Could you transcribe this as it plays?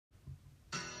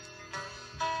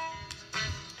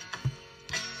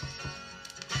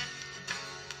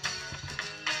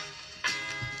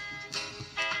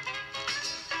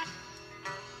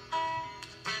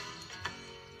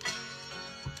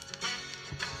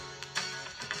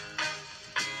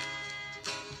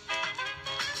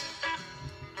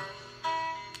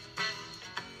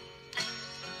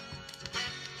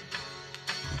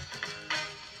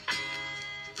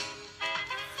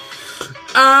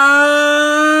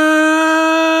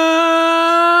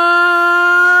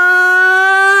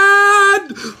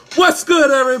good,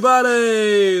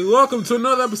 everybody? Welcome to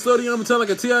another episode of Young Metallica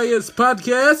TIS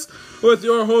podcast with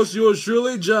your host, yours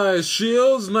truly, Jai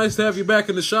Shields. Nice to have you back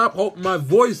in the shop. Hope my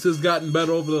voice has gotten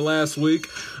better over the last week.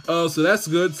 So that's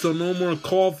good. So no more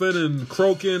coughing and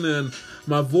croaking and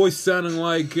my voice sounding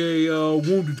like a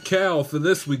wounded cow for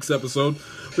this week's episode.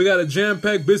 We got a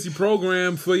jam-packed, busy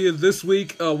program for you this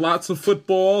week. Lots of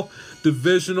football,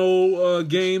 divisional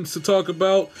games to talk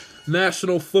about.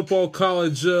 National Football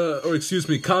College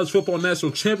Football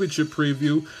National Championship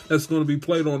preview that's going to be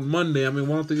played on Monday. I mean,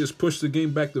 why don't they just push the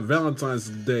game back to Valentine's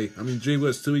Day? I mean, gee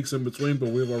whiz, 2 weeks in between, but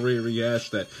we've already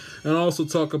rehashed that. And also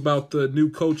talk about the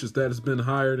new coaches that has been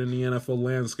hired in the NFL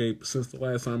landscape since the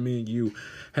last time me and you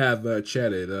have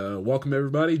chatted. Welcome,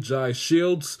 everybody. Jai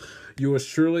Shields, yours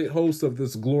truly, host of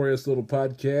this glorious little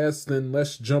podcast. And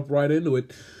let's jump right into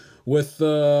it. With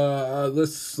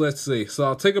let's see. So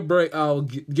I'll take a break. I'll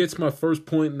get to my first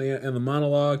point in the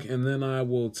monologue, and then I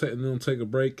will take a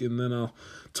break, and then I'll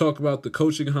talk about the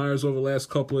coaching hires over the last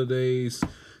couple of days.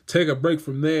 Take a break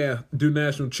from there, do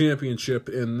national championship,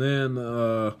 and then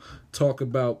talk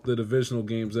about the divisional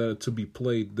games that are to be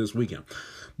played this weekend.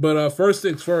 But first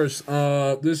things first.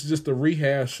 This is just a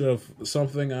rehash of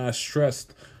something I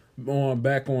stressed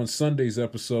back on Sunday's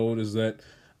episode. Is that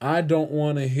I don't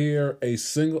want to hear a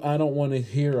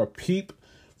peep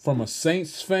from a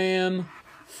Saints fan,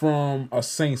 from a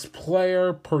Saints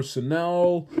player,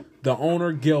 personnel, the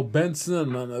owner, Gail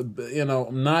Benson, not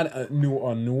a New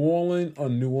Orleander,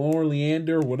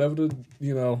 whatever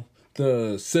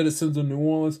the citizens of New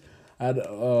Orleans. I had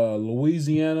a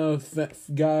Louisiana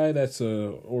guy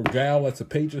or gal that's a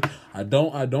Patriot. I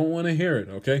don't want to hear it,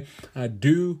 okay? I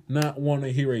do not want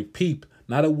to hear a peep.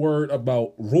 Not a word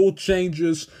about rule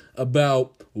changes,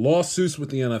 about lawsuits with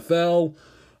the NFL,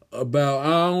 I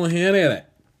don't want to hear any of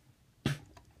that.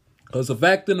 Because the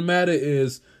fact of the matter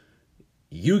is,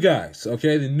 you guys,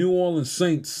 okay, the New Orleans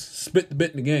Saints spit the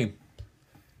bit in the game.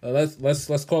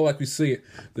 Let's call it like we see it.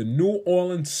 The New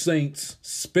Orleans Saints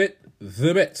spit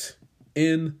the bit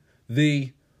in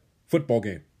the football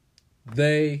game.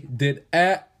 They did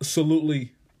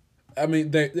absolutely. I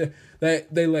mean, they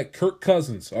let Kirk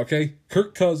Cousins, okay?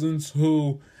 Kirk Cousins,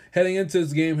 who heading into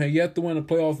this game had yet to win a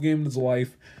playoff game in his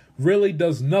life, really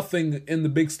does nothing in the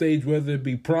big stage, whether it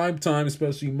be prime time,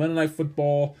 especially Monday Night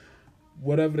Football,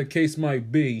 whatever the case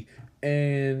might be,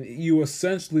 and you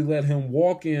essentially let him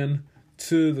walk in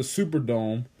to the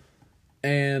Superdome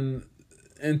and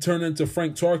turn into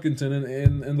Frank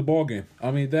Tarkenton in the ball game.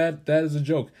 I mean, that is a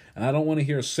joke. And I don't want to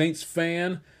hear a Saints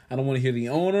fan. I don't want to hear the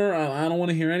owner. I don't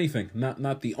want to hear anything.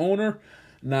 Not the owner,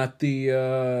 not the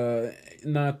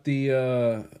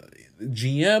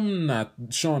GM, not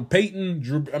Sean Payton.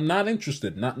 Drew. I'm not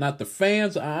interested. Not the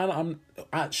fans.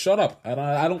 Shut up.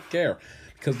 I don't care,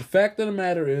 because the fact of the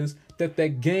matter is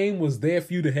that game was there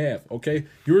for you to have. Okay,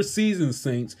 your season,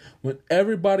 Saints, when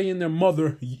everybody and their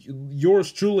mother,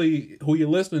 yours truly, who you're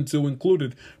listening to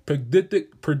included,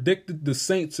 predicted the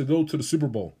Saints to go to the Super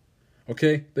Bowl.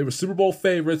 Okay, they were Super Bowl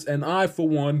favorites, and I, for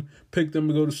one, picked them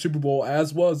to go to the Super Bowl,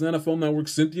 as well as NFL Network,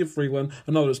 Cynthia Freeland,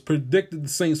 and others predicted the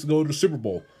Saints to go to the Super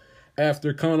Bowl.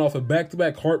 After coming off a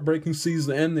back-to-back heartbreaking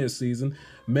season to end their season,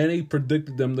 many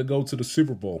predicted them to go to the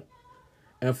Super Bowl.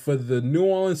 And for the New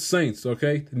Orleans Saints,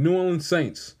 okay, the New Orleans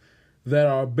Saints, that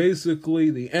are basically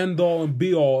the end-all and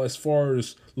be-all as far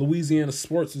as Louisiana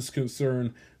sports is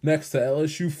concerned, next to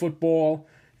LSU football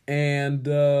and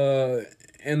the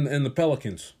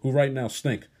Pelicans, who right now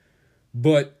stink.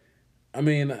 But I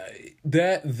mean,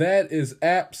 that is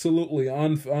absolutely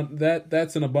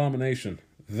that's an abomination.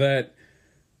 That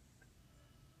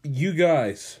you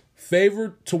guys,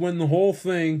 favored to win the whole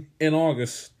thing in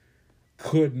August,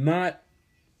 could not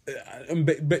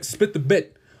spit the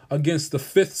bit against the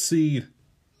 5th seed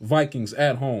Vikings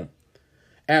at home.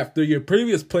 After your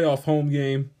previous playoff home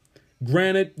game,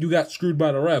 granted, you got screwed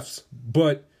by the refs,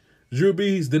 but Drew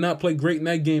Brees did not play great in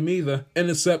that game either.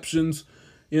 Interceptions,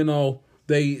 do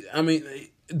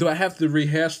I have to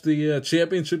rehash the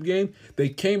championship game? They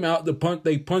came out, they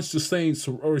punched the Saints,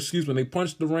 they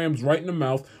punched the Rams right in the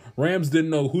mouth. Rams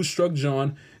didn't know who struck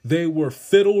John. They were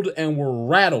fiddled and were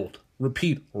rattled.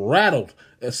 Repeat, rattled,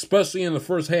 especially in the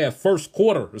first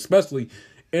quarter, especially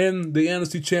in the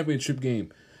NFC Championship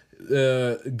game.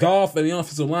 Goff and the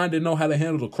offensive line didn't know how to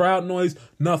handle the crowd noise,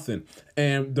 nothing.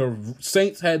 And the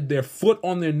Saints had their foot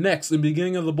on their necks in the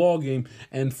beginning of the ball game,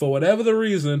 and for whatever the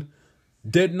reason,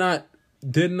 did not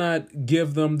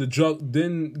give them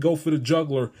didn't go for the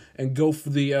juggler and go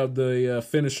for the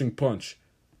finishing punch.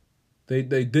 They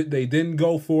didn't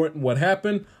go for it, and what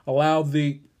happened? Allowed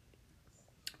the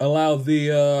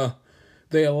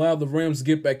They allowed the Rams to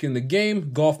get back in the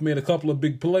game. Goff made a couple of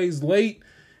big plays late.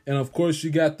 And, of course, you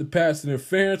got the pass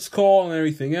interference call and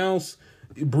everything else.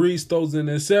 Brees throws an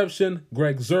interception.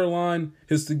 Greg Zuerlein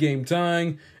hits the game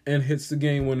tying and hits the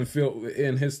game winning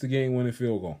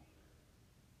field goal.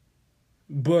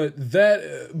 But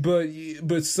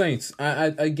Saints, I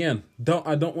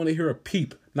don't want to hear a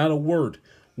peep, not a word.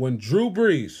 When Drew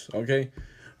Brees,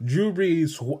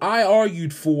 who I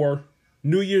argued for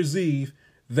New Year's Eve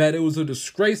that it was a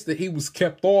disgrace that he was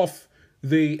kept off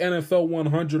the NFL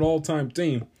 100 all-time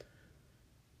team.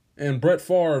 And Brett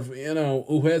Favre,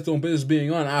 who has no business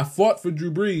being on. I fought for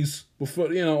Drew Brees I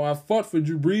fought for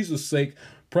Drew Brees' sake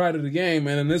prior to the game,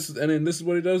 and then this is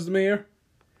what he does to me here.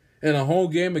 In a home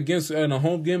game against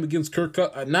Kirk,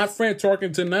 not Frank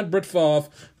Tarkenton, not Brett Favre,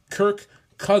 Kirk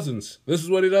Cousins. This is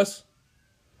what he does.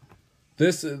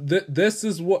 This is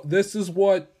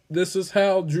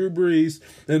how Drew Brees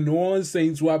and New Orleans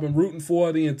Saints, who I've been rooting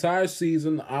for the entire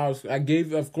season. I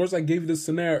gave you this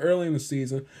scenario early in the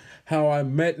season, how I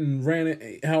met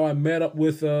up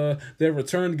with their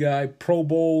return guy, Pro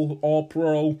Bowl, All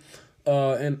Pro,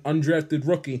 and undrafted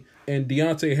rookie, and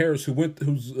Deontay Harris,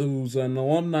 who's an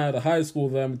alumni of the high school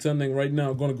that I'm attending right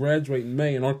now, going to graduate in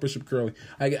May in Archbishop Curley.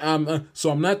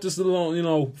 So I'm not just a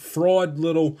little fraud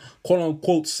little quote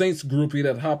unquote Saints groupie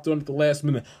that hopped on at the last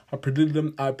minute. I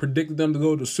predicted them to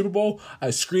go to the Super Bowl.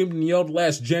 I screamed and yelled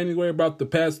last January about the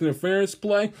pass interference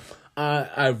play.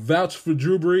 I vouched for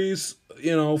Drew Brees,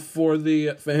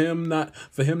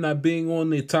 for him not being on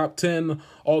the top 10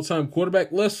 all-time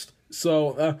quarterback list.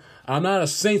 So I'm not a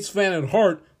Saints fan at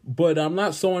heart, but I'm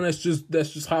not someone that's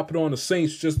just hopping on the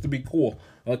Saints just to be cool.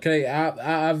 Okay,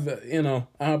 I've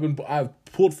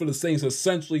pulled for the Saints,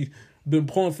 essentially been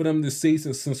pulling for them this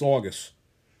season since August.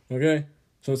 Okay,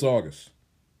 since August.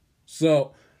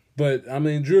 So, but I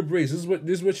mean, Drew Brees,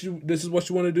 this is what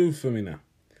you want to do for me now.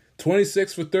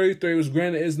 26 for 33 was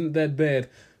granted isn't that bad.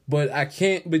 But you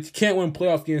can't win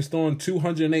playoff games throwing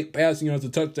 208 passing yards, a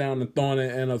touchdown, and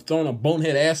throwing a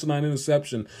bonehead asinine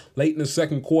interception late in the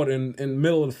second quarter in the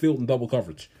middle of the field in double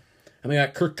coverage. And they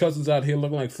got Kirk Cousins out here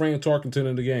looking like Frank Tarkenton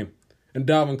in the game, and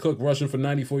Dalvin Cook rushing for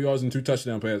 94 yards and two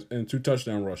touchdown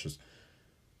rushes.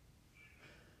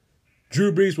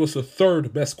 Drew Brees was the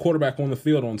third best quarterback on the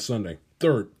field on Sunday.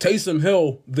 Third, Taysom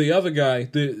Hill, the other guy,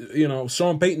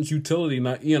 Sean Payton's utility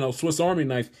knife, Swiss Army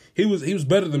knife. He was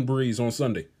better than Brees on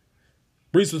Sunday.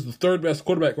 Brees was the third best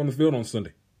quarterback on the field on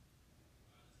Sunday.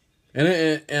 And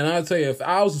I tell you, if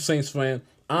I was a Saints fan,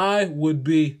 I would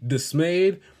be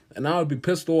dismayed and I would be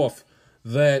pissed off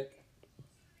that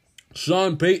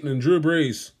Sean Payton and Drew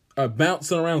Brees are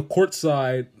bouncing around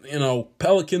courtside,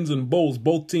 Pelicans and Bulls,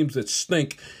 both teams that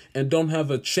stink and don't have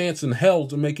a chance in hell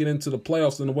to make it into the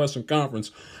playoffs in the Western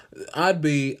Conference. I'd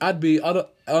be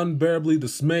unbearably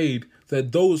dismayed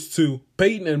that those two,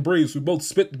 Peyton and Brees, who both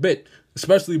spit the bit,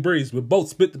 especially Brees, but both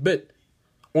spit the bit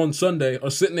on Sunday, are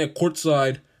sitting there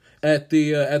courtside at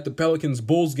the Pelicans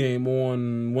Bulls game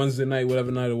on Wednesday night,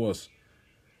 whatever night it was.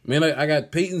 Man, I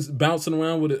got Peyton bouncing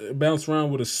around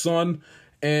with his son,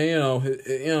 and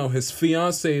his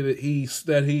fiance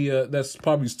that's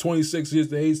probably 26 years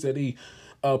of age that he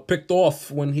picked off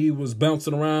when he was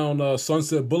bouncing around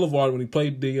Sunset Boulevard when he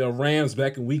played the Rams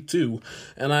back in week 2.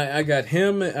 And I got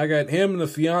him and the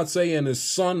fiance and his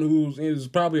son, who is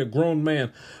probably a grown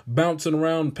man, bouncing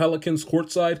around Pelicans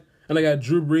courtside. And I got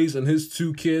Drew Brees and his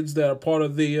two kids that are part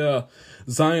of the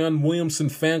Zion Williamson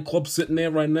fan club sitting there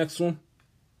right next to him.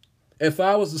 If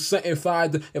I was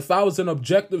an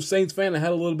objective Saints fan and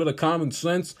had a little bit of common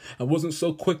sense and wasn't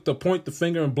so quick to point the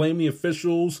finger and blame the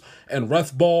officials and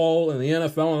ref ball and the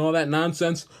NFL and all that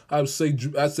nonsense, I'd say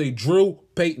Drew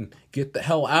Payton, get the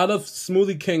hell out of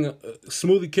Smoothie King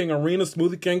Arena,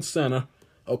 Smoothie King Center,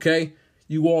 okay?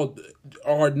 You all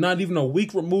are not even a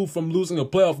week removed from losing a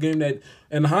playoff game that,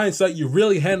 in hindsight, you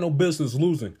really had no business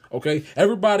losing, okay?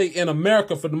 Everybody in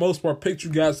America, for the most part, picked you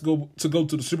guys to go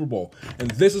to the Super Bowl.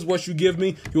 And this is what you give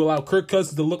me. You allow Kirk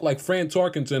Cousins to look like Frank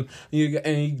Tarkenton,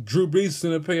 and Drew Brees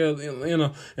in a pair,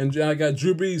 and I got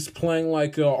Drew Brees playing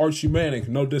like Archie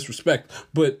Manning. No disrespect,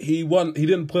 but he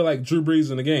didn't play like Drew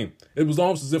Brees in the game. It was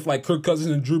almost as if like Kirk Cousins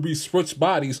and Drew Brees switched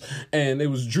bodies, and it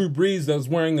was Drew Brees that was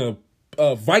wearing a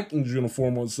Vikings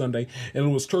uniform on Sunday, and it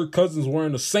was Kirk Cousins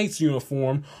wearing a Saints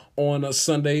uniform on a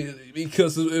Sunday,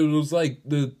 because it was like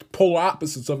the polar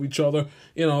opposites of each other.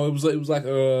 It was like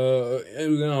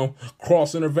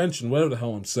cross intervention, whatever the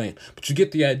hell I'm saying. But you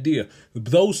get the idea.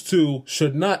 Those two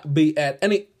should not be at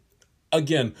any.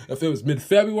 Again, if it was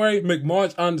mid-February,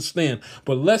 mid-March, I understand.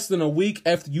 But less than a week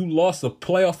after you lost a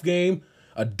playoff game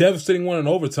A devastating one in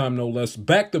overtime, no less.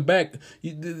 Back-to-back.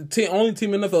 Only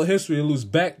team in NFL history to lose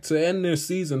back to end their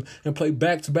season and play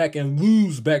back-to-back and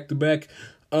lose back-to-back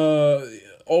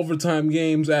overtime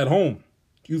games at home.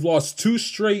 You've lost 2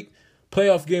 straight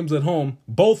playoff games at home,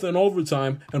 both in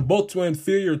overtime, and both to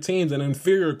inferior teams and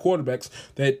inferior quarterbacks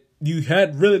that you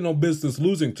had really no business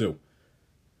losing to.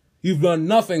 You've done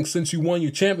nothing since you won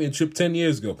your championship 10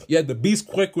 years ago. You had the beast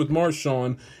quick with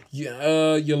Marshawn.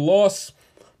 You lost.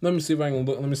 Let me see if I can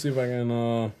look. Let me see if I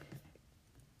can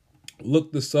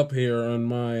look this up here in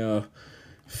my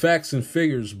facts and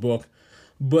figures book.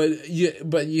 But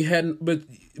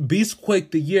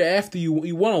Beastquake the year after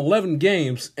you won 11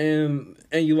 games and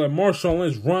you let Marshawn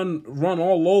Lynch run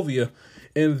all over you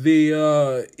in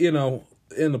the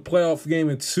in the playoff game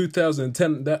in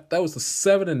 2010. That was the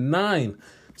 7-9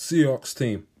 Seahawks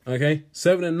team. Okay,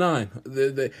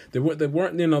 7-9. They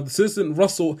weren't. This isn't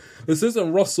Russell. This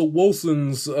isn't Russell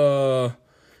Wilson's.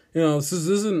 This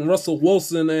isn't Russell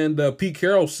Wilson and Pete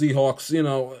Carroll Seahawks,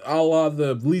 a la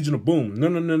the Legion of Boom.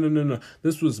 No.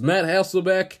 This was Matt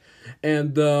Hasselbeck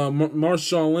and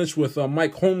Marshawn Lynch with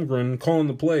Mike Holmgren calling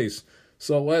the plays.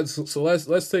 So let's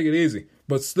take it easy.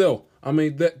 But still, I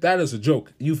mean that is a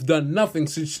joke. You've done nothing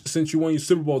since you won your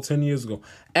Super Bowl 10 years ago.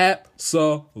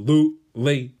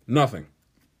 Absolutely nothing.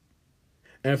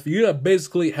 And for you to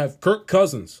basically have Kirk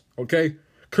Cousins, okay?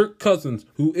 Kirk Cousins,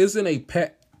 who isn't a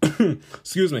who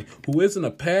isn't a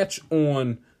patch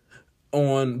on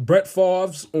Brett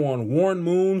Favre's, on Warren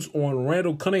Moon's, on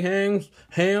Randall Cunningham's,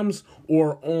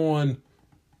 or on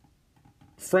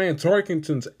Fran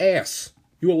Tarkenton's ass.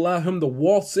 You allow him to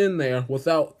waltz in there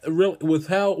without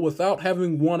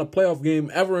having won a playoff game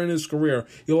ever in his career.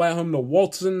 You allow him to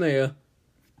waltz in there,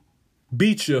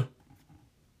 beat you,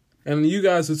 and you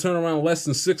guys to turn around less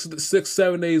than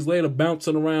 7 days later,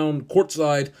 bouncing around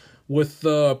courtside with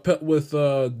watching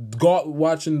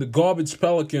the garbage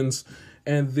Pelicans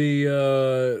and the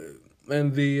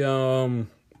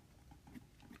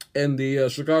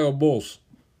Chicago Bulls.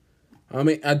 I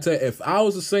mean, I'd tell you, if I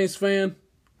was a Saints fan,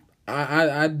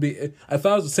 I'd be. If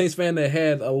I was a Saints fan that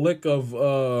had a lick of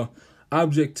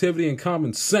objectivity and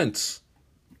common sense,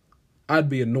 I'd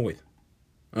be annoyed.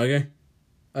 Okay,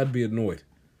 I'd be annoyed.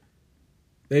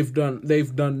 They've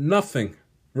done nothing.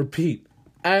 Repeat,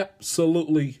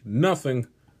 absolutely nothing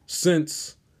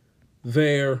since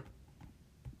their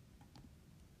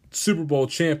Super Bowl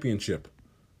championship.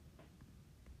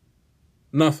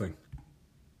 Nothing.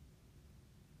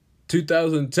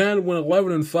 2010 went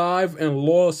 11-5 and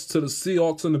lost to the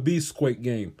Seahawks in the Beastquake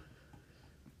game.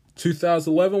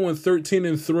 2011 went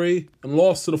 13-3 and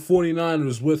lost to the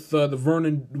 49ers with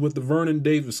the Vernon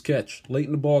Davis catch late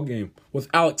in the ball game with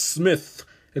Alex Smith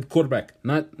at quarterback.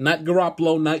 Not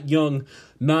Garoppolo, not Young,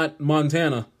 not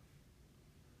Montana.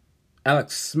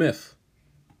 Alex Smith.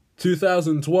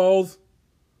 2012,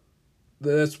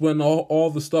 that's when all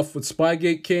the stuff with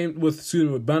Bounty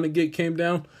Gate came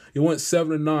down. You went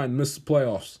 7-9, missed the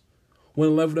playoffs.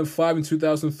 Went 11-5 in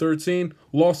 2013,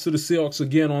 lost to the Seahawks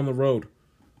again on the road.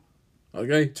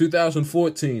 Okay,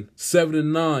 2014,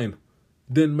 7-9,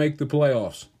 didn't make the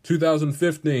playoffs.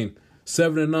 2015,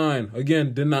 7-9,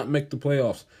 again, did not make the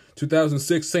playoffs.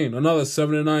 2016, another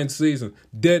 7-9 season,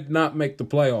 did not make the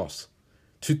playoffs.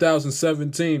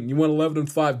 2017, you went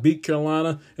 11-5, beat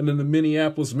Carolina, and then the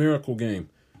Minneapolis Miracle game.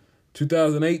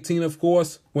 2018, of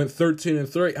course, went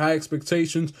 13-3, high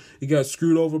expectations. You got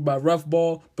screwed over by ref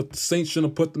ball, but the Saints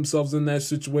shouldn't have put themselves in that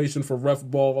situation for ref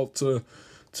ball to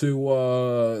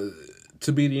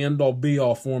be the end-all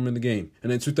be-all for them in the game.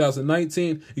 And in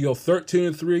 2019, you go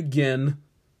 13-3 again.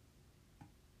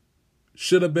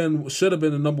 Should have been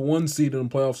the number 1 seed in the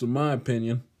playoffs, in my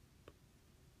opinion.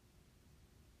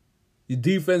 Your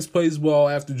defense plays well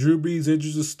after Drew Brees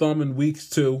injures his thumb in weeks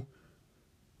 2.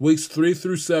 Weeks 3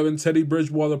 through 7, Teddy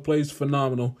Bridgewater plays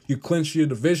phenomenal. You clinch your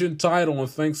division title on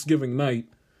Thanksgiving night.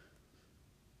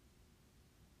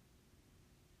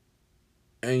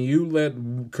 And you let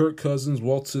Kirk Cousins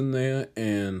waltz in there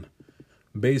and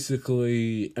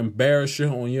basically embarrass you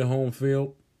on your home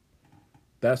field.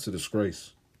 That's a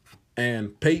disgrace.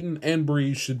 And Peyton and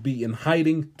Brees should be in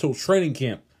hiding till training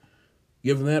camp,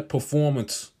 given that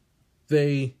performance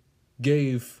they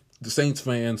gave the Saints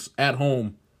fans at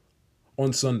home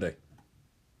on Sunday.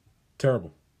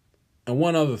 Terrible. And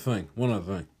one other thing.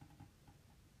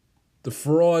 The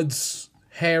frauds,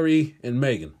 Harry and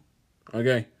Meghan.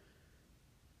 Okay?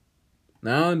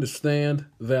 Now I understand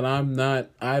that I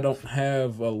don't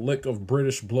have a lick of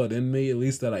British blood in me, at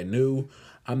least that I knew.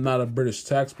 I'm not a British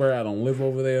taxpayer. I don't live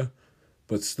over there.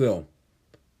 But still,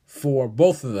 for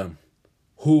both of them,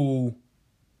 who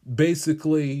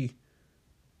basically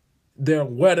their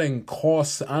wedding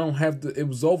cost, I don't have the, it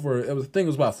was over, it was, I think it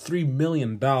was about $3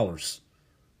 million.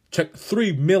 Check,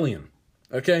 $3 million.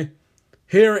 Okay?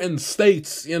 Here in the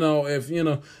States, if,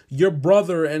 your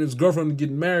brother and his girlfriend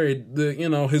get married,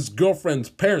 his girlfriend's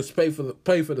parents pay for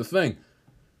the thing.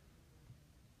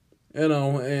 And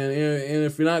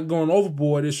if you're not going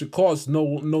overboard, it should cost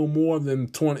no more than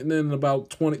 20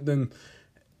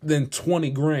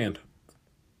 grand.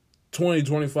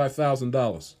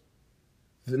 $25,000.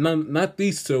 Not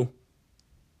these two.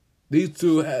 These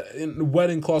two had in the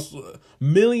wedding cost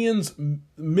millions and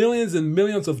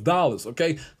millions of dollars.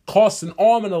 Okay, cost an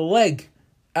arm and a leg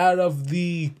out of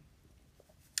the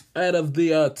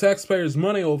taxpayers'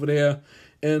 money over there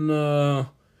in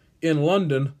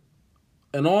London.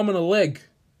 An arm and a leg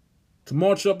to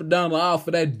march up and down the aisle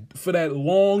for that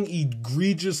long,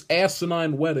 egregious,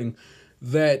 asinine wedding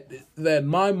that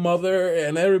my mother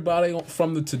and everybody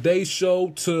from the Today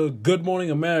Show to Good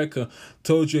Morning America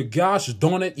told you, gosh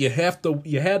darn it, you had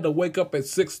to wake up at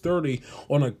 6:30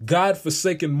 on a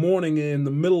godforsaken morning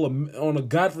on a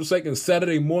godforsaken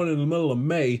Saturday morning in the middle of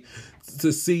May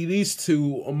to see these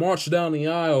two march down the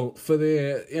aisle for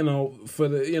their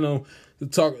to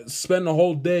talk, spend the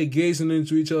whole day gazing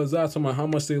into each other's eyes, talking about how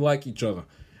much they like each other.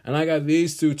 And I got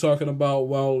these two talking about,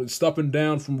 well, stepping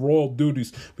down from royal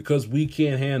duties because we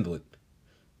can't handle it.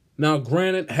 Now,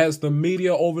 granted, has the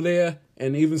media over there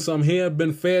and even some here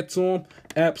been fair to them?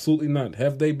 Absolutely not.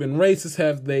 Have they been racist?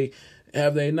 Have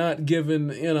they not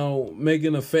given,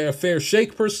 Meghan a fair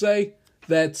shake per se?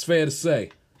 That's fair to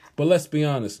say. But let's be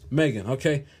honest, Meghan,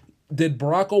 okay? Did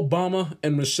Barack Obama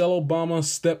and Michelle Obama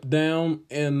step down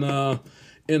in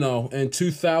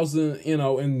 2000,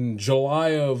 in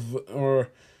July of, or,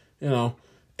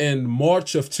 in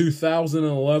March of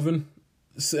 2011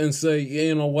 and say,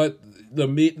 you know what, the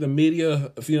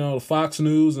media, Fox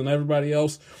News and everybody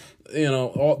else,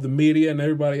 all the media and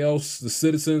everybody else, the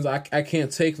citizens, I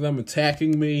can't take them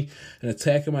attacking me and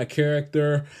attacking my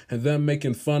character and them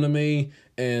making fun of me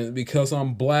and because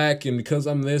I'm black and because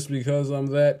I'm this, because I'm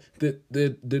that.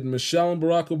 Did Michelle and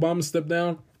Barack Obama step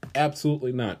down?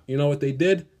 Absolutely not. You know what they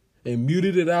did? They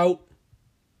muted it out.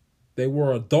 They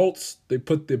were adults. They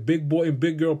put their big boy and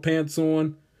big girl pants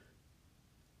on.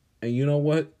 And you know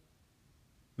what?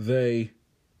 They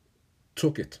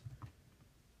took it.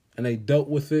 And they dealt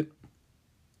with it.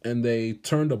 And they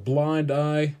turned a blind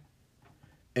eye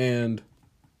and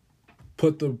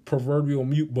put the proverbial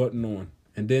mute button on.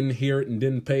 And didn't hear it and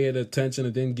didn't pay it attention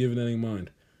and didn't give it any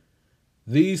mind.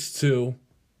 These two,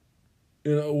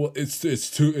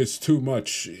 it's too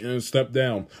much. Step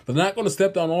down. But they're not going to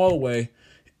step down all the way.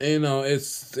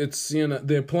 It's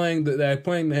they're playing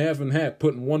the half and half,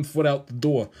 putting one foot out the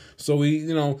door. So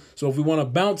so if we want to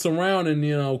bounce around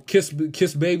and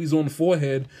kiss babies on the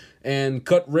forehead and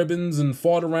cut ribbons and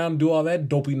fart around, do all that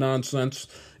dopey nonsense,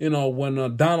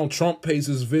 when Donald Trump pays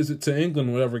his visit to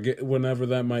England, whenever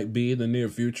that might be in the near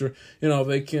future,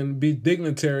 they can be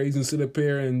dignitaries and sit up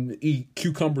here and eat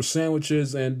cucumber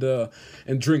sandwiches and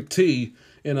drink tea,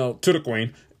 to the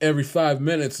Queen every 5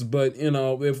 minutes, but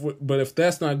if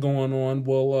that's not going on,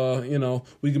 well,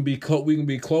 we can be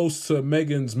close to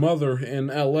Meghan's mother in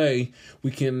L.A.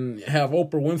 We can have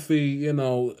Oprah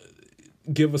Winfrey,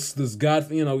 give us this have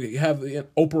the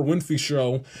Oprah Winfrey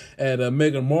show at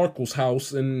Meghan Markle's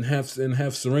house and have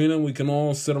Serena. We can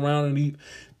all sit around and eat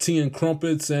tea and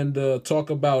crumpets and talk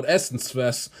about Essence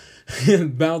Fest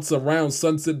and bounce around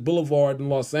Sunset Boulevard in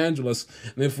Los Angeles.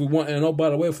 And if we want, by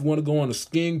the way, if we want to go on a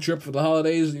skiing trip for the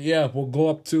holidays, yeah, we'll go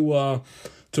up to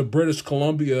British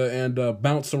Columbia and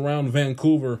bounce around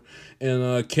Vancouver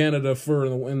in Canada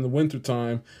in the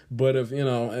wintertime. But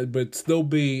but still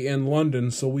be in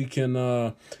London so we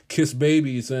can kiss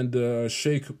babies and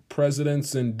shake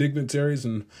presidents and dignitaries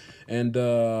and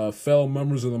fellow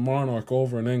members of the monarch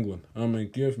over in England. I mean,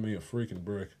 give me a freaking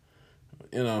break.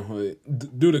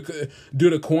 Do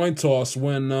the coin toss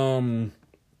when when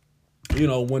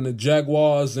the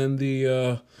Jaguars and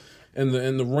the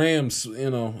Rams,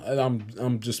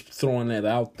 I'm just throwing that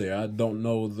out there. I don't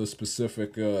know the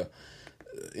specific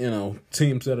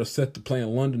teams that are set to play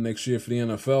in London next year for the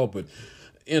NFL, but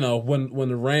when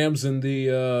the Rams and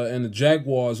the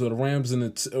Jaguars, or the Rams and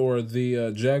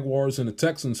the Jaguars and the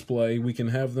Texans play, we can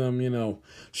have them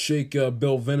shake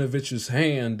Bill Vinovich's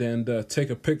hand and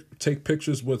take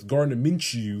pictures with Gardner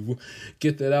Minshew,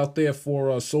 get that out there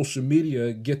for social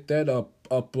media, get that up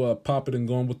popping and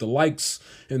going with the likes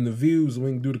and the views.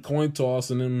 We can do the coin toss,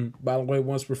 and then, by the way,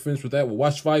 once we're finished with that, we'll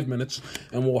watch 5 minutes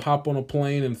and we'll hop on a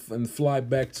plane and fly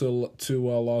back to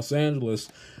Los Angeles,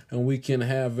 and we can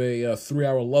have a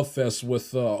 3-hour love fest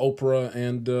with Oprah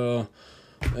and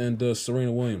and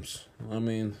Serena Williams. I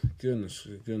mean, goodness,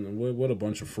 what a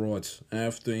bunch of frauds.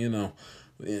 After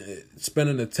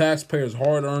spending the taxpayers'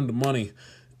 hard-earned money,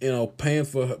 paying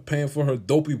for her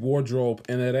dopey wardrobe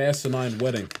and that asinine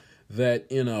wedding, that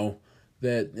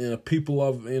people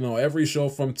of every show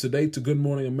from Today to Good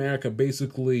Morning America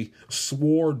basically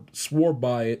swore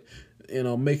by it,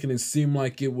 making it seem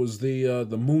like it was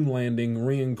the moon landing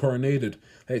reincarnated,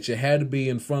 that you had to be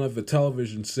in front of a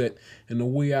television set in the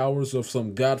wee hours of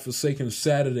some godforsaken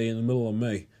Saturday in the middle of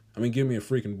May. I mean, give me a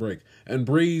freaking break. And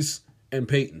Breeze and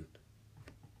Peyton,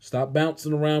 stop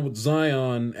bouncing around with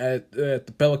Zion at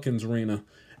the Pelicans arena,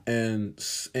 and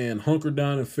hunker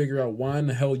down and figure out why in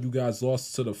the hell you guys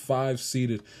lost to the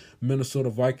 5-seeded Minnesota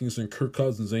Vikings and Kirk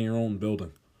Cousins in your own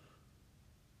building.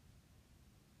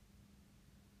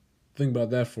 Think about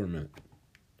that for a minute.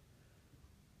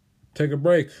 Take a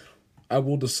break. I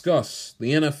will discuss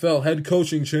the NFL head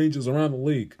coaching changes around the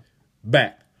league.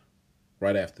 Back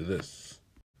right after this.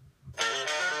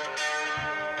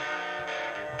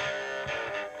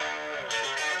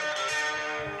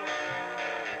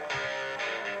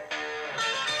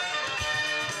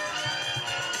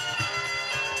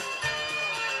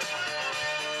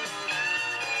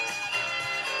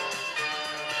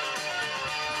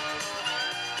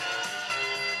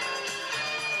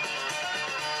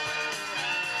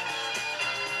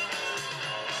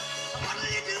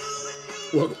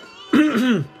 Welcome.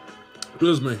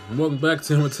 Excuse me. Welcome back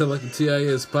to Tell Like the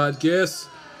TIS podcast.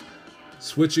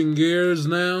 Switching gears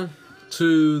now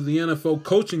to the NFL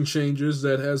coaching changes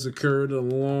that has occurred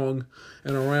along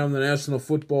and around the National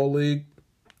Football League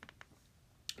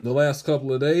the last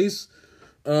couple of days.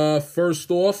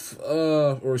 First off,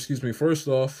 the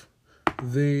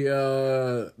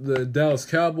Dallas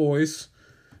Cowboys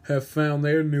have found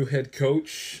their new head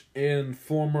coach and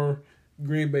former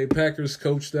Green Bay Packers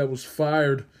coach that was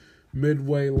fired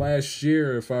midway last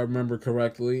year, if I remember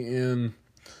correctly, in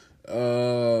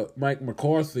Mike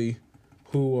McCarthy,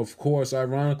 who, of course,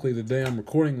 ironically, the day I'm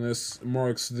recording this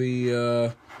marks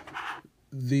the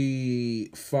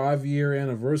 5-year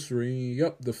anniversary.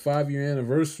 Yep, the 5-year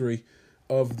anniversary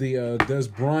of the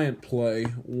Dez Bryant play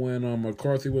when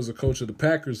McCarthy was a coach of the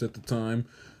Packers at the time,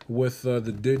 with the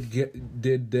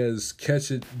did Dez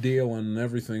catch it deal and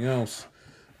everything else.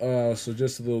 So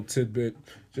just a little tidbit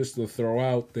just to throw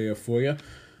out there for you.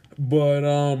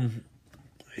 But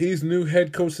he's new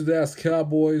head coach of the Dallas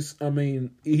Cowboys. I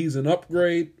mean, he's an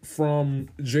upgrade from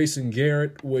Jason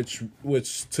Garrett, which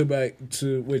to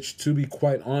be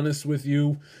quite honest with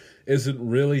you, isn't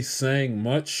really saying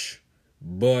much,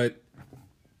 but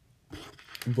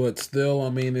still, I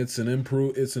mean, it's an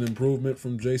improvement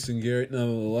from Jason Garrett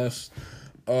nonetheless.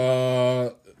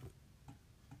 I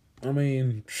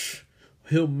mean,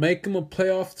 he'll make him a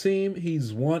playoff team.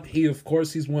 He's won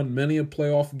many a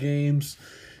playoff games,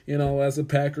 as a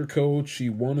Packer coach. He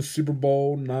won a Super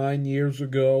Bowl 9 years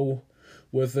ago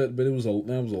with it, but that was a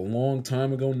long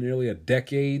time ago. Nearly a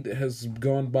decade has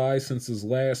gone by since his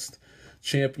last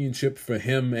championship for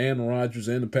him and Rodgers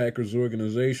and the Packers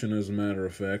organization, as a matter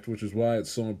of fact, which is why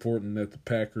it's so important that the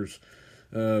Packers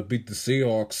beat the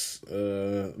Seahawks,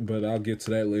 but I'll get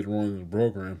to that later on in the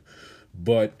program.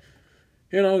 But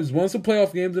he's won some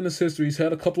playoff games in his history. He's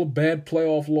had a couple of bad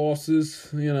playoff losses.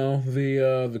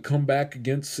 The comeback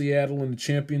against Seattle in the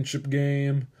championship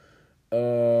game. He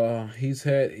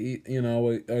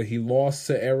lost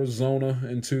to Arizona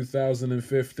in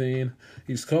 2015.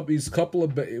 He's couple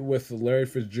of with Larry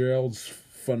Fitzgerald's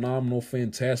phenomenal,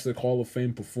 fantastic Hall of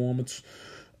Fame performance.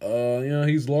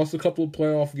 He's lost a couple of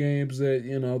playoff games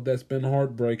that that's been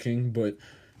heartbreaking, but.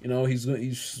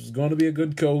 He's going to be a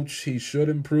good coach. He should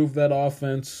improve that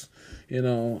offense.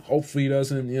 Hopefully he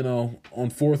doesn't,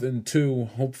 on 4th and 2,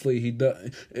 hopefully he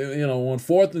does, on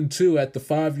 4th and 2 at the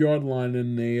 5-yard line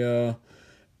in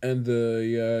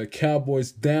the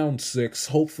Cowboys down 6.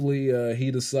 Hopefully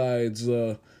he decides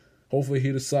to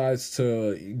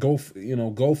go for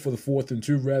the 4th and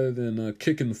 2 rather than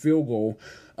kicking the field goal,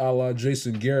 a la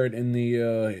Jason Garrett in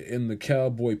the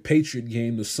Cowboy Patriot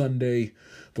game the Sunday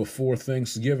before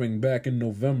Thanksgiving back in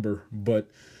November. But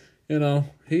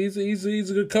he's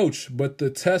a good coach. But the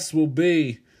test will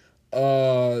be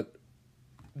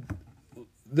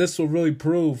this will really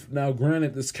prove. Now,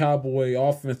 granted, this Cowboy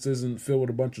offense isn't filled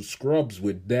with a bunch of scrubs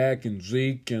with Dak and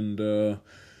Zeke and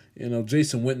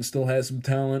Jason Witten still has some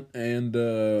talent, and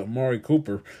Amari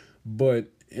Cooper. But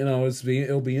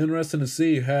it'll be interesting to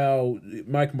see how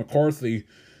Mike McCarthy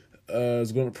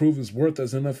is going to prove his worth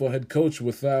as NFL head coach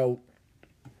without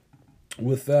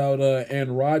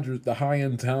Aaron Rodgers, the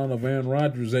high-end talent of Aaron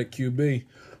Rodgers at QB,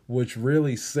 which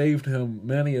really saved him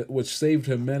many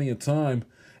a time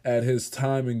at his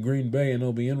time in Green Bay, and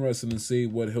it'll be interesting to see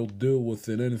what he'll do with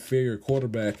an inferior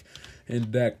quarterback in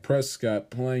Dak Prescott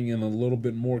playing in a little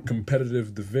bit more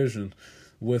competitive division.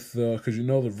 With because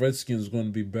the Redskins are going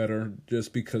to be better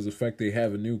just because of the fact they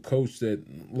have a new coach that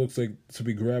looks like to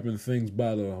be grabbing things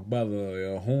by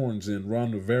the horns in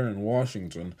Ron Rivera in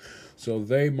Washington, so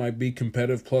they might be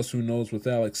competitive. Plus, who knows with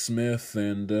Alex Smith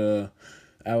and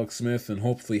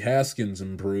hopefully Haskins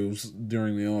improves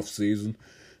during the offseason.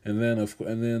 And then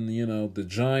the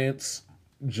Giants.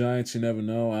 Giants, you never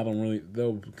know.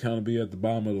 They'll kind of be at the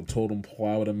bottom of the totem pole,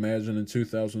 I would imagine, in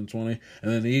 2020.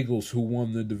 And then the Eagles, who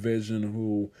won the division,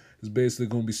 who is basically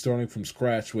going to be starting from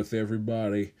scratch with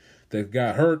everybody that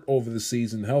got hurt over the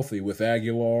season healthy, with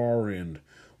Aguilar and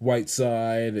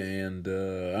Whiteside. And,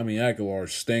 Aguilar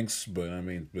stinks, but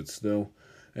still.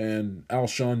 And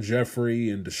Alshon Jeffrey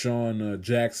and Deshaun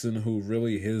Jackson, who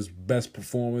really his best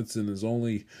performance in his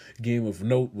only game of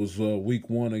note was week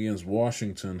 1 against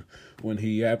Washington when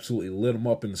he absolutely lit them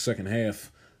up in the second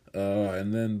half.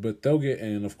 But they'll get,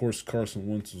 and of course Carson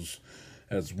Wentz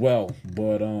as well.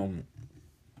 But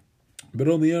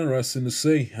it'll be interesting to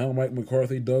see how Mike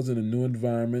McCarthy does in a new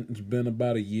environment. It's been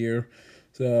about a year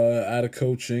out of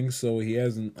coaching, so he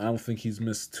hasn't. I don't think he's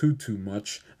missed too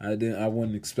much. I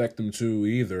wouldn't expect him to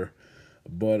either.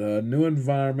 But new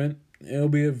environment, it'll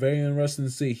be very interesting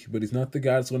to see. But he's not the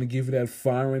guy that's going to give you that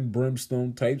fire and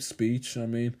brimstone type speech.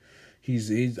 He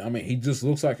just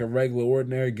looks like a regular,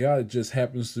 ordinary guy that just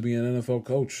happens to be an NFL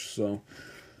coach. So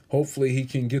hopefully he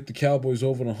can get the Cowboys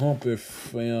over the hump,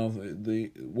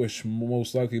 which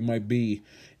most likely might be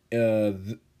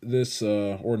this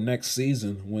or next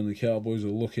season when the Cowboys are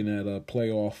looking at a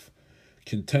playoff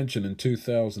contention in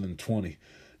 2020.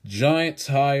 Giants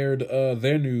hired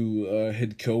their new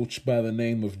head coach by the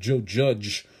name of Joe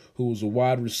Judge, who was a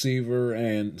wide receiver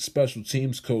and special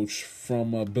teams coach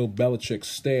from Bill Belichick's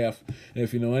staff. And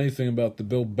if you know anything about the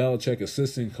Bill Belichick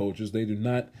assistant coaches, they do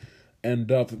not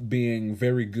end up being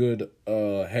very good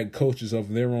head coaches of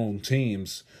their own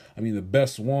teams. The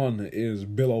best one is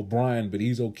Bill O'Brien, but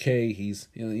he's okay. He's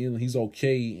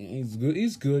okay. He's good.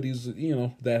 He's good. He's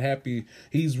that happy.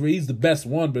 He's the best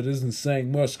one, but isn't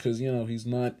saying much because he's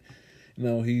not.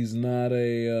 He's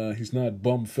not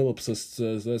Bum Phillips.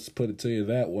 Let's put it to you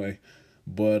that way.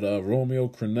 But Romeo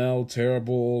Crennel,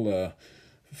 terrible.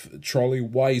 Charlie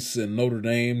Weiss in Notre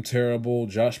Dame, terrible.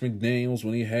 Josh McDaniels,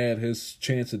 when he had his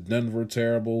chance at Denver,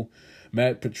 terrible.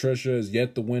 Matt Patricia has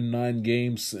yet to win 9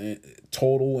 games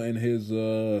total in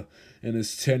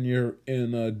his tenure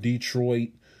in Detroit.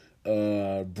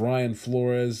 Brian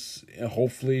Flores,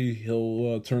 hopefully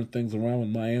he'll turn things around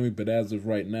in Miami, but as of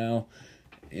right now,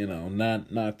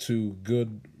 not too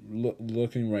good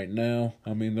looking right now.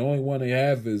 The only one they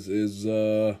have is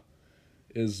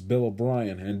Bill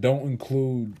O'Brien, and don't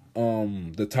include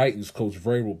the Titans coach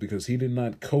Vrabel, because he did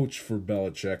not coach for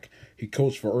Belichick. He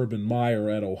coached for Urban Meyer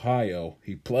at Ohio.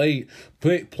 He playing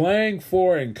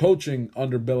for and coaching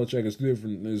under Belichick is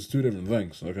two different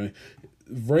things. Okay,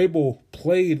 Vrabel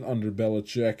played under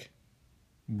Belichick,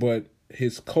 but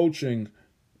his coaching,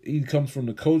 he comes from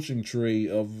the coaching tree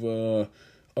of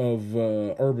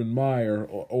Urban Meyer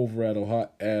over at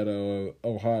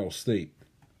Ohio State.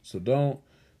 So don't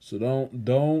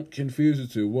confuse the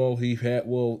two.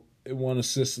 One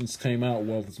assistant came out.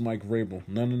 Well, it's Mike Vrabel.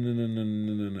 No.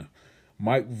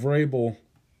 Mike Vrabel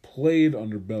played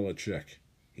under Belichick.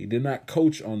 He did not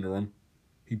coach under him.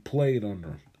 He played under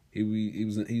him.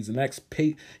 He's an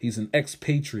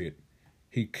expatriate.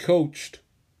 He coached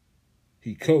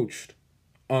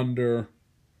under.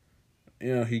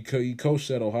 He coached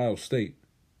at Ohio State.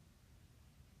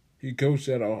 He coached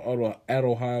at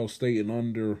Ohio State and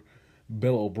under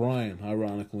Bill O'Brien,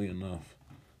 ironically enough.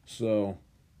 So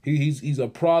he's a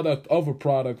product of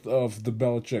the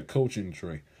Belichick coaching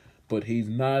tree, but he's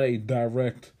not a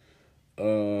direct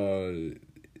Belichick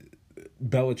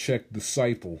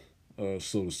disciple,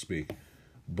 so to speak.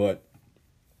 But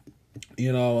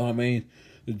the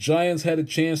Giants had a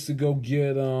chance to go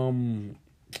get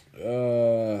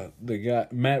they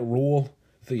got Matt Rule,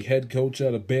 the head coach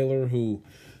out of Baylor, who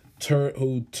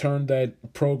turned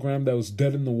that program that was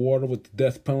dead in the water with the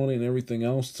death penalty and everything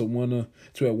else to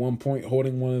at one point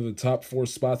holding one of the top 4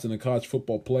 spots in the college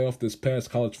football playoff this past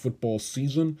college football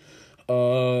season.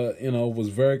 Was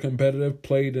very competitive,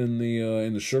 played in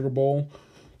the Sugar Bowl.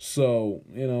 So,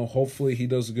 hopefully he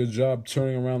does a good job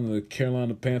turning around the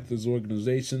Carolina Panthers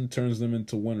organization, turns them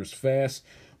into winners fast.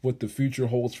 What the future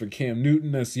holds for Cam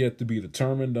Newton, that's yet to be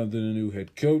determined under the new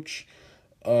head coach.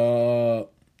 The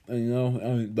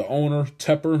owner,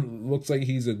 Tepper, looks like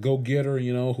he's a go-getter,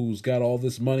 who's got all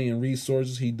this money and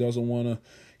resources. He doesn't want to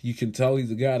You can tell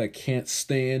he's a guy that can't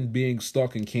stand being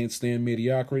stuck and can't stand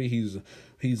mediocrity. He's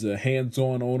a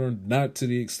hands-on owner, not to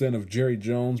the extent of Jerry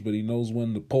Jones, but he knows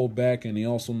when to pull back, and he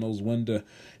also knows when to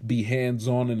be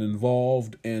hands-on and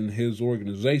involved in his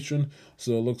organization.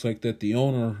 So it looks like that the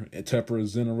owner, Tepper,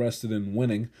 is interested in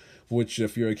winning, which,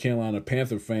 if you're a Carolina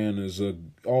Panther fan, is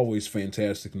always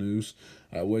fantastic news.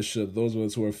 I wish those of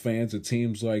us who are fans of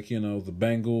teams like, the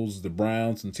Bengals, the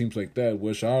Browns, and teams like that,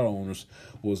 wish our owners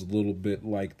was a little bit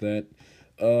like that.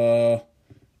 And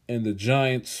the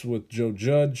Giants with Joe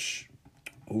Judge,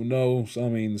 who knows? I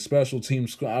mean, the special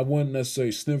teams, I wouldn't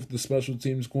necessarily sniff the special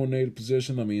teams coordinator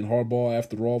position. I mean, Harbaugh,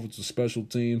 after all, it's a special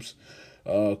teams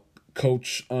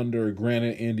coach under,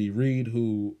 granted, Andy Reid,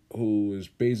 who is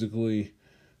basically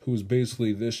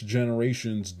this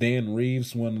generation's Dan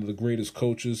Reeves, one of the greatest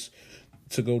coaches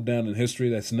to go down in history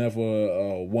that's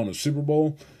never won a Super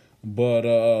Bowl. But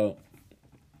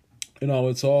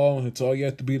it's all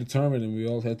yet to be determined, and we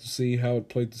all have to see how it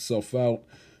played itself out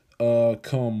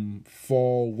come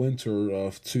fall winter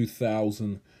of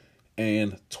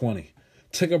 2020.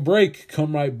 Take a break,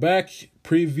 come right back,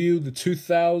 preview the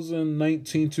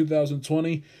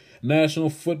 2019-2020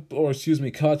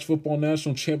 college football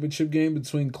national championship game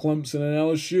between Clemson and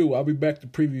LSU. I'll be back to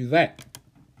preview that.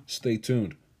 Stay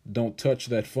tuned. Don't touch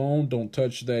that phone. Don't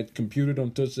touch that computer.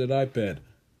 Don't touch that iPad.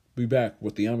 Be back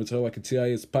with the Amateur Like a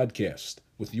TIS podcast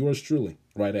with yours truly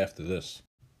right after this.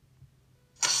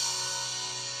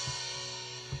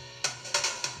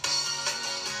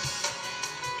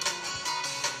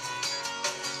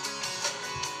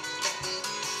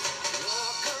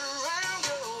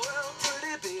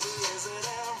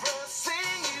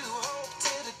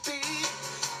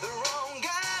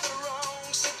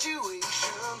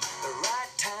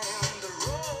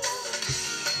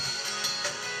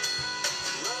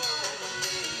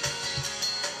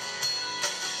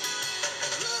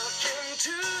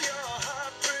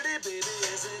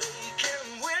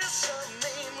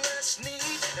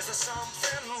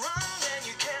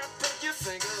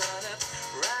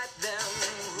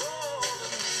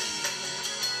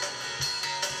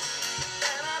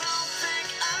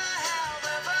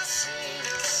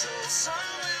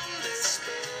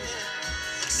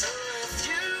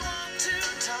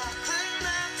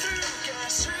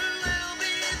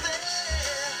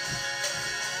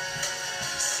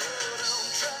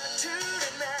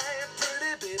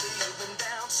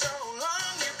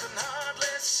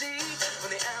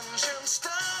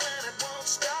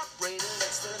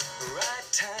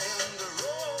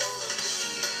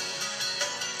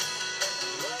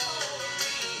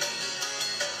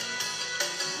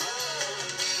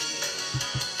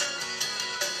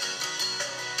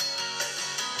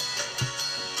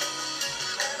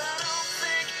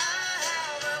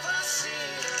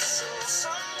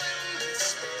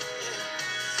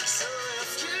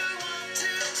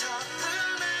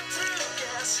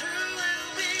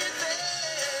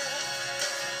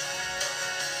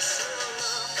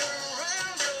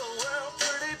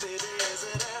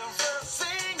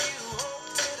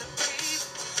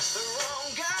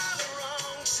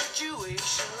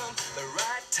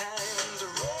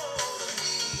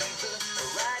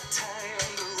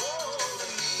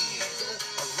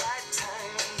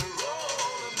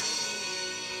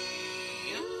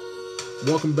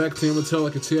 Welcome back to Amateur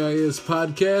Like a TIS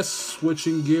podcast.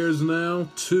 Switching gears now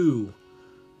to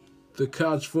the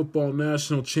College Football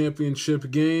National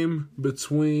Championship game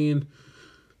between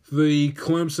the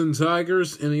Clemson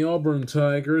Tigers and the Auburn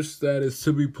Tigers. That is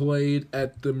to be played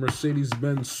at the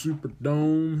Mercedes-Benz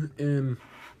Superdome in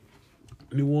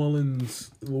New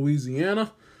Orleans,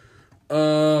 Louisiana.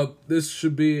 This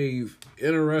should be a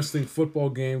interesting football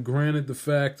game. Granted, the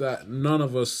fact that none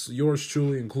of us, yours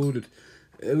truly included,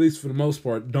 at least for the most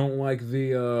part, don't like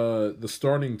the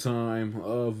starting time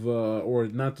of or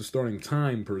not the starting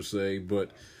time per se, but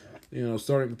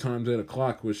starting time's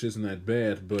 8:00, which isn't that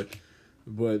bad, but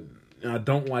I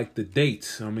don't like the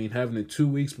date. I mean, having it 2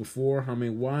 weeks before. I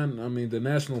mean, why? I mean, the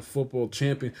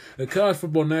college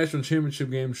football national championship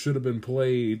game should have been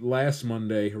played last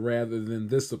Monday rather than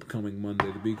this upcoming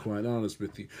Monday, to be quite honest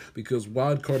with you, because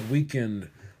wild card weekend.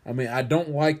 I mean, I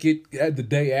don't like it the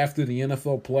day after the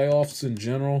NFL playoffs in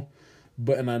general,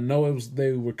 and I know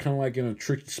they were kind of like in a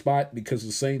tricky spot because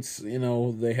the Saints,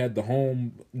 they had the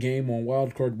home game on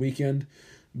wild card weekend.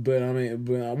 But I mean,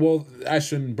 I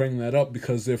shouldn't bring that up,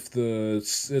 because if the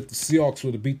Seahawks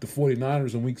would have beat the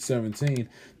 49ers in Week 17,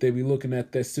 they'd be looking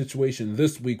at that situation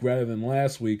this week rather than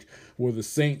last week, where the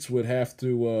Saints would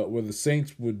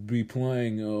be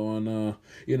playing on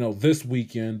this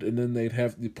weekend, and then they'd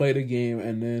have to play the game,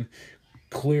 and then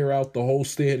clear out the whole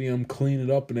stadium, clean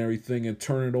it up and everything, and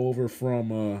turn it over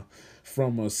from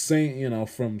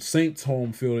Saints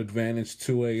home field advantage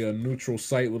to a neutral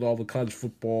site with all the college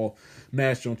football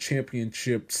national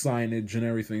championship signage and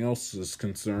everything else is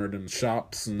concerned, and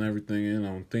shops and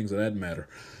everything, things of that matter.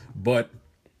 But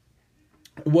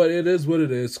what it is.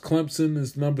 Clemson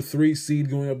is number 3 seed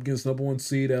going up against number 1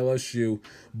 seed LSU.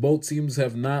 Both teams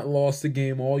have not lost a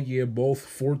game all year. Both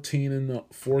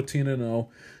 14-0.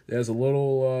 There's a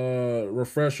little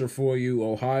refresher for you.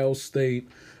 Ohio State,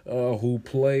 who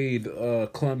played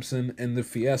Clemson in the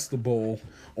Fiesta Bowl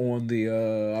on the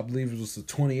I believe it was the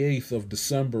 28th of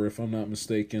December, if I'm not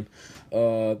mistaken.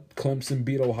 Clemson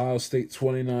beat Ohio State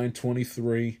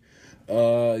 29-23.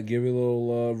 Give you a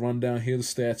little rundown here. The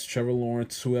stats: Trevor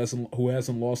Lawrence, who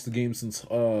hasn't lost the game since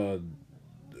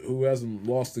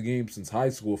high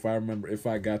school, if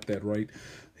I got that right.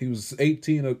 He was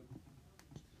 18 of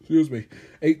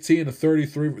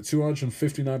 33 for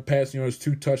 259 passing yards,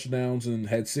 2 touchdowns, and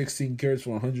had 16 carries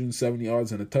for 170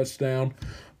 yards and a touchdown.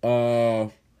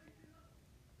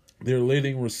 Their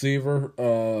leading receiver,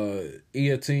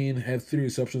 Etienne, had 3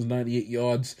 receptions, 98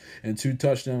 yards, and 2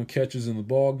 touchdown catches in the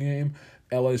ball game.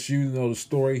 LSU, you know the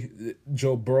story.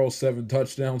 Joe Burrow, 7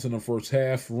 touchdowns in the first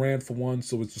half, ran for 1,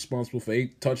 so it's responsible for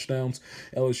 8 touchdowns.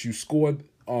 LSU scored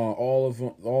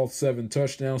all 7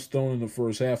 touchdowns thrown in the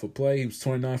first half of play. He was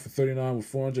 29 for 39 with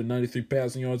 493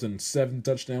 passing yards and 7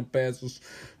 touchdown passes.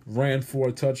 Ran for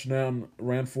its touchdown,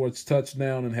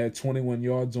 and had 21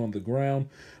 yards on the ground.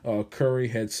 Curry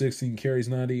had 16 carries,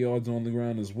 90 yards on the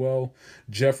ground as well.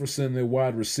 Jefferson, their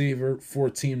wide receiver,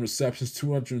 14 receptions,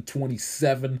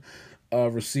 227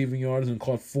 receiving yards, and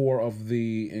caught 4 of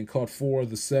the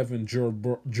 7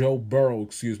 Joe Burrow,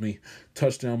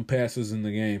 touchdown passes in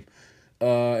the game.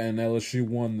 And LSU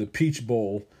won the Peach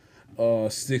Bowl,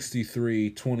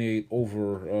 63-28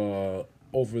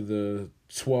 over the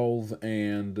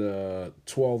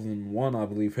 12-1, I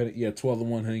believe.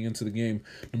 12-1 heading into the game.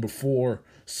 Number 4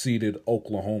 seeded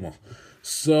Oklahoma.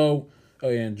 So,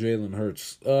 and Jalen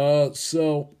Hurts.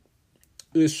 So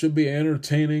this should be an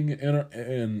entertaining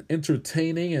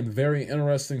and very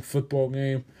interesting football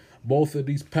game. Both of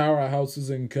these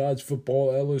powerhouses in college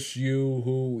football, LSU,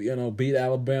 who beat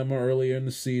Alabama earlier in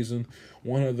the season,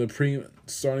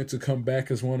 starting to come back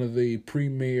as one of the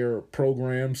premier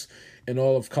programs in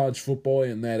all of college football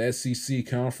in that SEC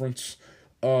conference.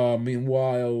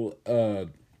 Meanwhile,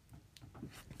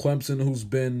 Clemson, who's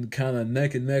been kind of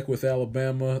neck and neck with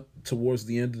Alabama towards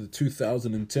the end of the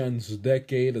 2010s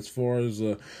decade as far as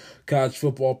college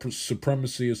football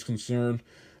supremacy is concerned.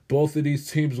 Both of these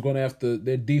teams are going to have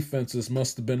their defenses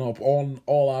must have been up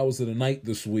all hours of the night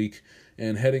this week,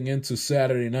 and heading into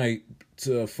Saturday night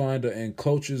to find and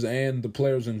coaches and the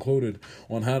players included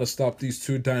on how to stop these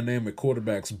 2 dynamic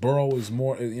quarterbacks. Burrow is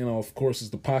more, of course,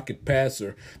 is the pocket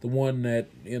passer, the one that,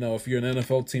 if you're an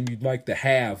NFL team, you'd like to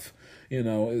have,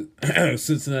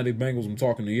 Cincinnati Bengals, I'm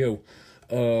talking to you.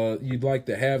 You'd like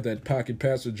to have that pocket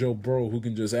passer, Joe Burrow, who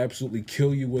can just absolutely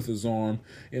kill you with his arm.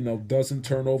 Doesn't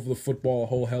turn over the football a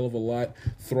whole hell of a lot.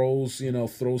 Throws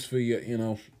for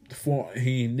you.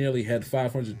 He nearly had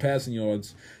 500 passing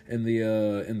yards in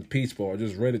the Peach Bowl. I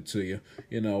just read it to you.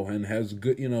 And has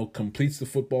good. Completes the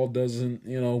football. Doesn't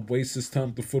waste his time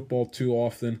with the football too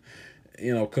often.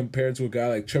 Compared to a guy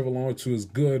like Trevor Lawrence, who is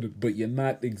good, but you're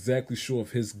not exactly sure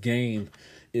if his game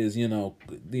is the NFL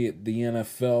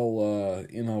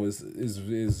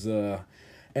is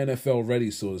NFL ready,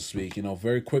 so to speak.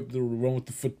 Very quick to run with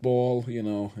the football,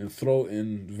 and throw,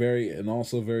 and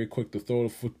also very quick to throw the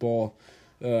football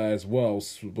as well.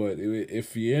 But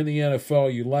if you're in the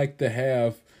NFL, you like to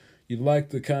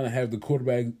kind of have the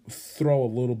quarterback throw a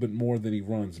little bit more than he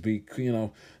runs.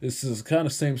 This is kind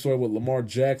of same story with Lamar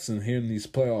Jackson here in these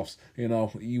playoffs. You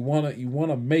want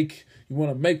to make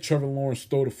Trevor Lawrence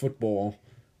throw the football.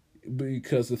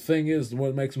 Because the thing is,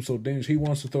 what makes him so dangerous, he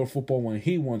wants to throw the football when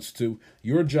he wants to.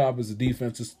 Your job as a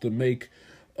defense is to make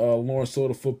Lawrence throw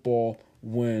the football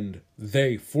when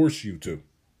they force you to.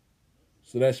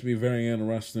 So that should be very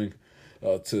interesting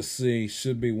to see.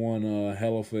 Should be one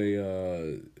hell of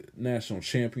a national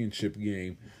championship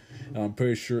game. I'm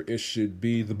pretty sure it should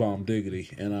be the Bomb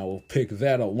Diggity, and I will pick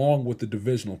that along with the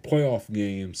divisional playoff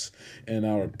games in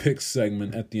our pick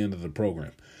segment at the end of the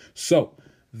program. So,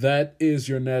 that is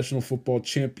your National Football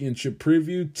Championship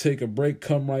preview. Take a break,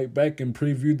 come right back, and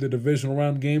preview the divisional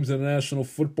round games in the National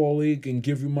Football League and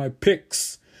give you my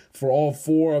picks for all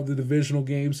 4 of the divisional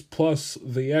games, plus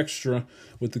the extra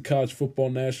with the College Football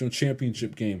National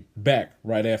Championship game. Back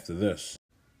right after this.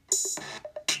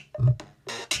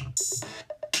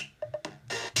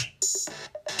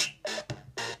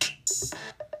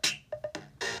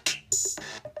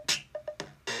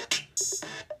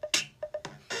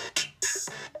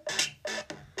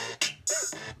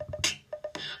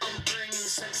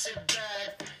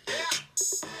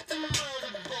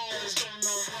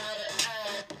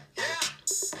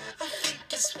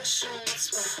 this will show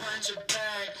what's behind your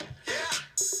back. Yeah.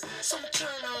 So turn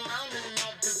around and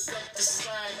I'll pick up the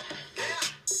slack. Yeah.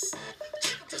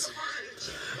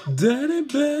 Daddy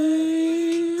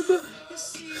babe.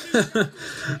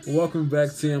 Welcome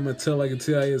back to I'm a Tell Like a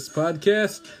TIS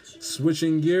podcast.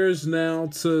 Switching gears now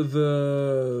to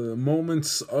the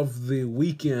moments of the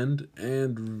weekend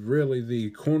and really the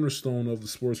cornerstone of the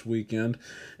sports weekend,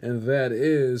 and that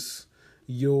is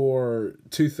your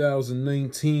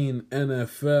 2019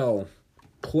 NFL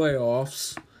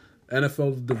playoffs,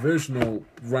 NFL divisional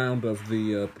round of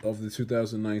the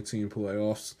 2019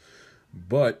 playoffs.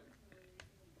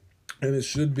 And it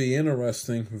should be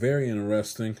interesting, very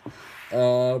interesting.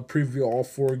 Preview all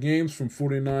four games from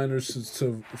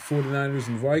 49ers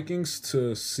and Vikings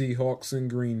to Seahawks and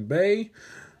Green Bay.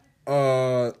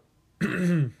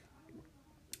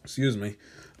 Excuse me.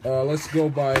 Let's go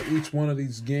by each one of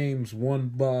these games one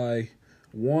by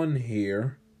one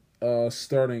here.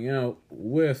 Starting out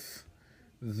with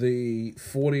the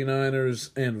 49ers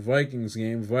and Vikings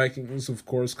game. Vikings, of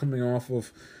course, coming off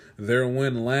of their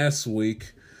win last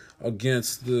week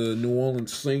against the New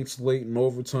Orleans Saints late in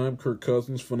overtime. Kirk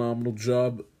Cousins, phenomenal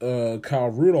job.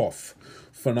 Kyle Rudolph,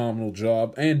 phenomenal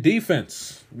job. And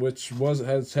defense, which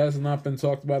has not been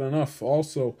talked about enough,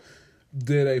 also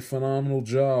did a phenomenal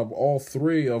job. All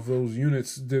three of those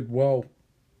units did well,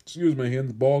 in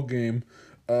the ball game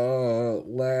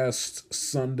last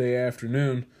Sunday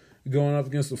afternoon, going up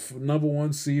against the number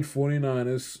one seed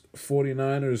 49ers.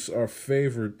 49ers are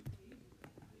favored.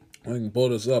 I can pull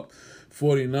this up.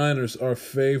 49ers are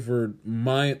favored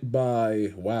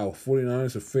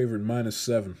 49ers are favored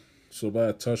 -7, so by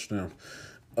a touchdown.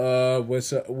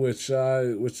 Which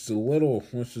is a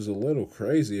little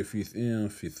crazy if you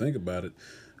think about it.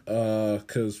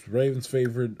 Because Ravens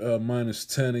favored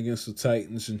 -10 against the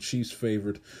Titans and Chiefs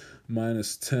favored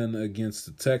 -10 against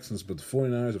the Texans, but the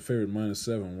 49ers are favored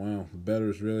 -7. Wow, the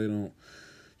bettors really don't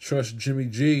trust Jimmy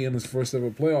G in his first ever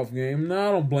playoff game. No,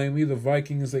 I don't blame you. The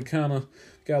Vikings, they kind of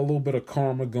got a little bit of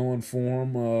karma going for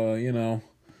them.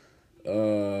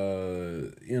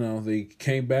 They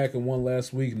came back and won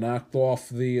last week, knocked off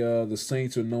the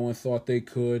Saints when no one thought they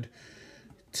could.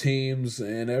 Teams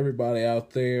and everybody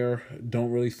out there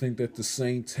don't really think that the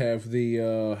Saints have the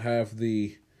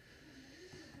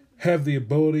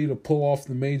ability to pull off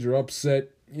the major upset.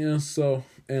 It's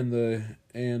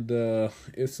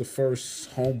the first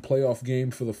home playoff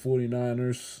game for the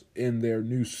 49ers in their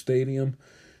new stadium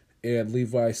at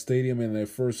Levi Stadium, in their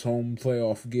first home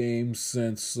playoff game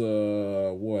since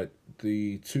the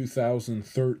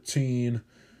 2013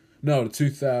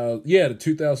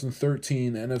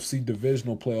 NFC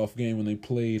divisional playoff game when they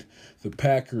played the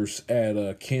Packers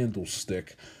at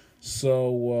Candlestick.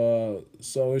 So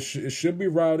it should be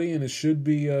rowdy, and it should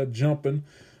be jumping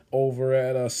over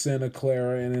at Santa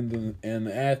Clara and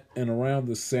around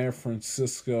the San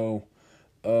Francisco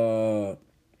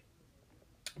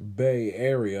Bay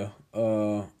Area.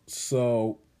 I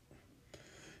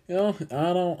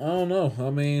don't know. I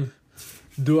mean,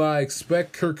 do I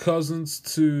expect Kirk Cousins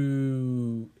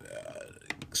to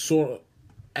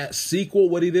sequel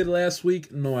what he did last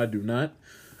week? No, I do not.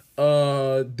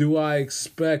 Do I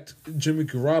expect Jimmy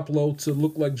Garoppolo to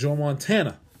look like Joe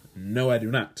Montana? No, I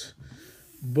do not.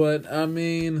 But, I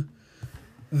mean,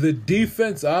 the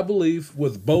defense, I believe,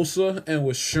 with Bosa and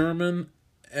with Sherman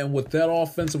and with that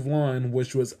offensive line,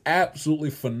 which was absolutely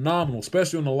phenomenal,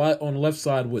 especially on the left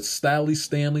side with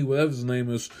Stanley, whatever his name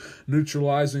is,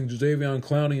 neutralizing Jadeveon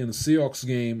Clowney in the Seahawks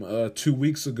game 2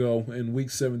 weeks ago in Week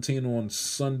 17 on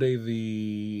Sunday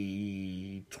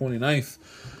the 29th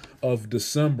of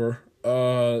December.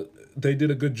 They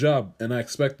did a good job, and I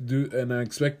expect them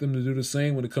to do the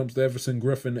same when it comes to Everson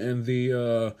Griffin and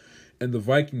the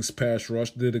Vikings pass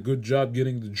rush. Did a good job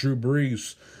getting to Drew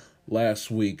Brees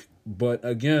last week. But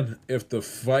again, if the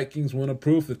Vikings want to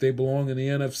prove that they belong in the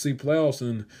NFC playoffs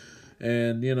and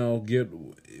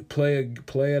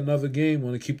play another game,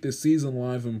 want to keep this season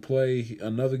alive and play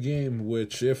another game,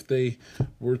 which if they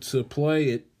were to play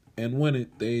it and win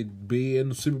it, they'd be in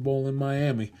the Super Bowl in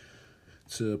Miami,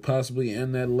 to possibly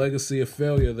end that legacy of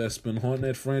failure that's been haunting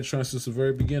that franchise since the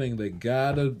very beginning. They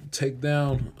gotta take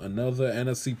down another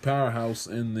NFC powerhouse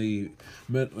in the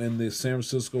San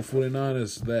Francisco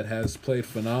 49ers that has played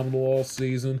phenomenal all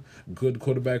season. Good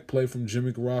quarterback play from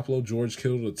Jimmy Garoppolo. George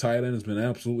Kittle, the tight end, has been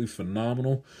absolutely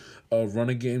phenomenal.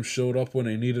 Running game showed up when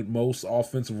they needed most.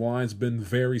 Offensive line's been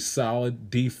very solid.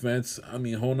 Defense, I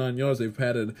mean, whole 9 yards. They've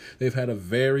had a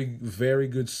very, very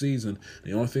good season.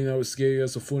 The only thing that would scare you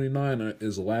as a 49er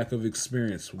is lack of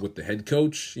experience with the head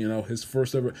coach.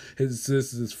 This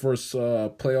is his first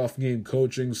playoff game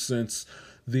coaching since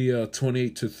the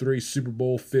 28-3 Super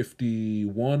Bowl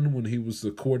 51 when he was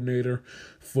the coordinator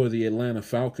for the Atlanta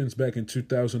Falcons back in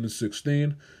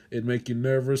 2016. It make you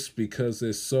nervous because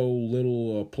there's so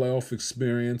little playoff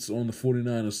experience on the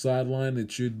 49ers sideline.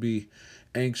 It should be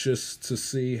anxious to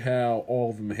see how all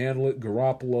of them handle it,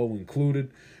 Garoppolo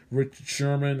included. Richard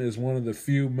Sherman is one of the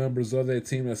few members of that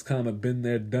team that's kind of been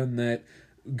there, done that,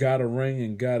 got a ring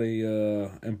and got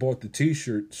and bought the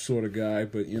T-shirt sort of guy.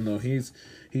 But he's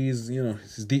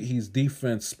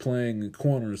defense playing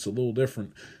corner. It's a little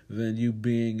different than you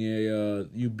being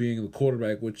the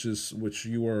quarterback, which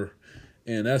you are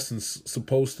in essence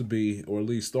supposed to be, or at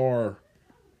least are,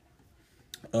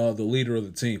 the leader of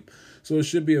the team. So it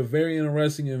should be a very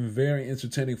interesting and very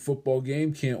entertaining football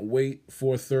game. Can't wait.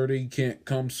 4:30 can't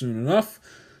come soon enough.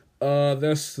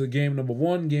 That's the game number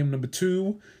one. Game number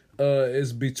two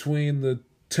is between the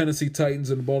Tennessee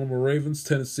Titans and the Baltimore Ravens.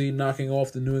 Tennessee knocking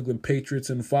off the New England Patriots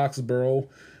in Foxborough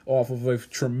off of a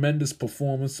tremendous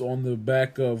performance on the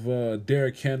back of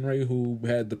Derrick Henry, who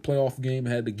had the playoff game,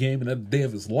 had the game and had the day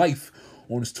of his life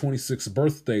on his 26th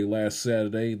birthday last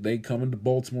Saturday. They come into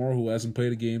Baltimore, who hasn't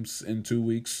played a game in 2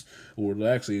 weeks, or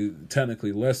actually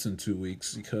technically less than 2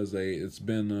 weeks, because it's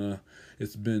been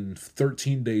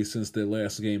 13 days since their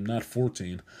last game, not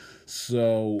 14.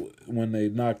 So when they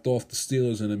knocked off the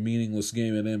Steelers in a meaningless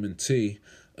game at M&T,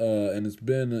 and it's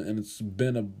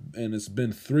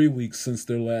been 3 weeks since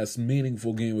their last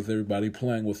meaningful game with everybody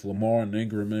playing with Lamar and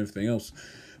Ingram and everything else,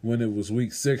 when it was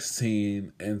week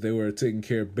 16 and they were taking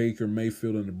care of Baker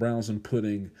Mayfield and the Browns and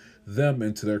putting them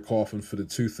into their coffin for the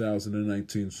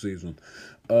 2019 season.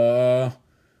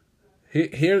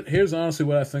 Here's honestly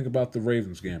what I think about the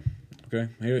Ravens game. Okay,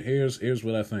 here's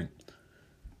what I think.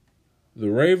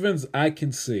 The Ravens, I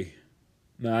can see.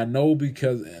 Now I know,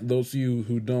 because those of you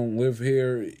who don't live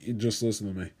here, you just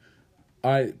listen to me.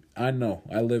 I know.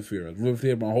 I live here. I've lived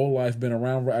here my whole life. Been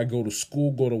around. I go to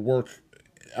school, go to work.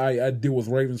 I deal with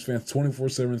Ravens fans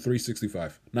 24/7,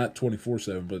 365. Not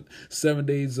 24/7, but 7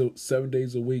 days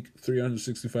a week,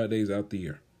 365 days out the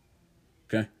year.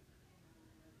 Okay?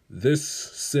 This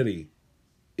city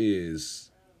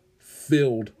is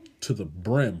filled to the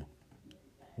brim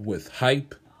with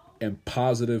hype and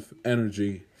positive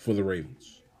energy for the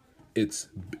Ravens. It's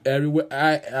everywhere.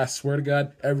 I swear to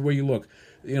God, everywhere you look.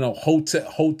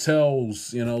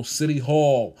 Hotels, City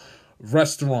Hall,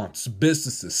 restaurants,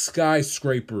 businesses,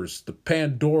 skyscrapers, the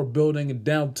Pandora building in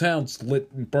downtown's lit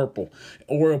in purple.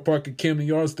 Oriole Park at Camden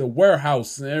Yards, the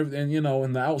warehouse, and in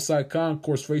the outside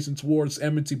concourse facing towards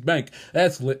M&T Bank,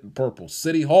 that's lit in purple.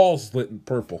 City Hall's lit in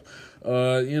purple.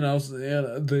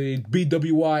 The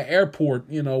BWI airport,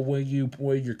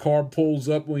 where your car pulls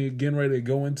up when you're getting ready to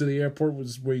go into the airport,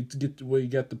 where you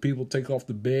got the people take off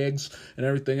the bags and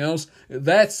everything else.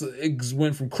 It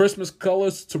went from Christmas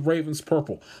colors to Ravens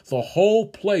purple. The whole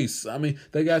place. I mean,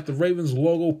 they got the Ravens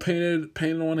logo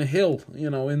painted on a hill,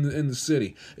 in the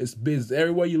city. It's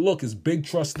everywhere you look. It's big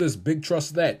trust this, big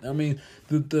trust that. I mean,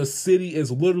 the city is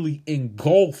literally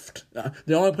engulfed.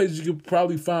 The only place you could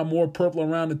probably find more purple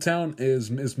around the town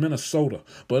is Minnesota.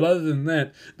 But other than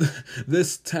that,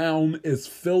 this town is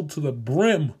filled to the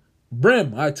brim,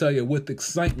 I tell you, with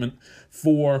excitement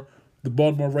for the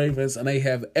Baltimore Ravens, and they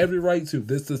have every right to.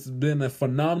 This has been a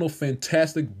phenomenal,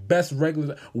 fantastic, best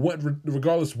regular.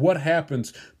 Regardless what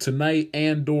happens tonight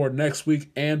and/or next week,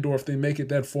 and/or if they make it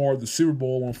that far, the Super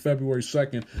Bowl on February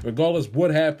 2nd. Regardless what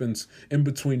happens in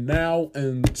between now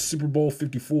and Super Bowl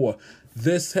 54.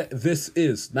 This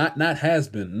is not has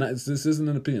been. This isn't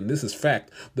an opinion. This is fact.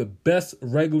 The best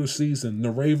regular season the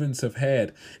Ravens have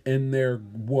had in their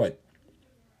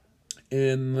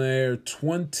in their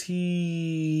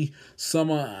 20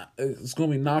 summer. It's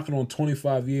going to be knocking on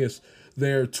 25 years.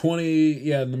 Their 20.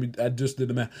 Yeah, I just did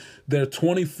the math. Their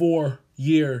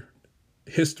 24-year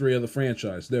history of the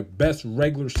franchise. Their best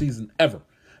regular season ever.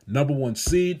 Number 1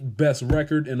 seed, best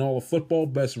record in all of football,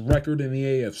 best record in the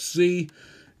AFC.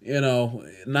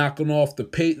 Knocking off the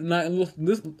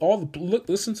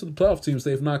listen to the playoff teams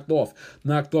they've knocked off.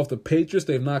 Knocked off the Patriots.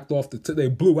 They've knocked off they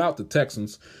blew out the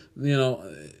Texans.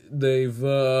 They've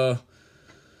even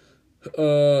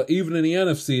in the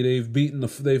NFC they've beaten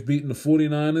the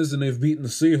 49ers and they've beaten the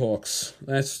Seahawks.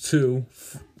 That's 2.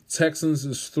 Texans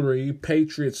is 3.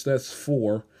 Patriots, that's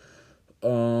 4.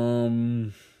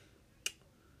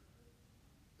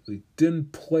 They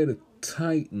didn't play the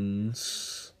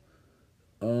Titans.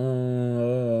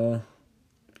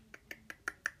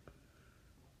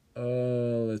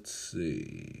 Let's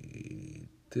see.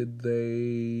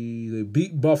 They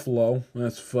beat Buffalo?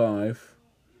 That's 5.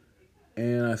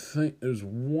 And I think there's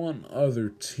one other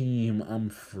team I'm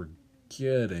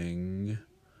forgetting.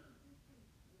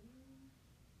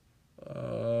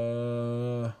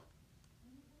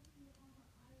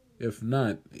 If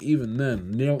not, even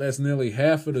then, that's nearly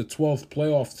half of the 12th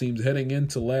playoff teams heading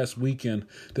into last weekend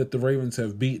that the Ravens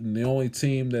have beaten. The only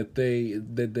team that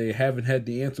they haven't had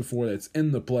the answer for that's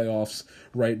in the playoffs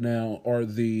right now are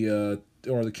the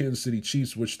Kansas City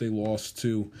Chiefs, which they lost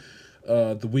to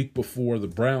the week before the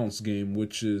Browns game,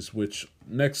 which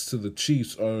next to the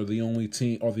Chiefs are the only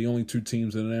two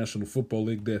teams in the National Football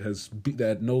League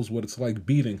that knows what it's like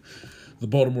beating the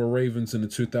Baltimore Ravens in the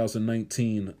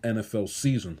 2019 NFL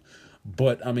season.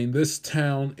 But, I mean, this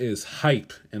town is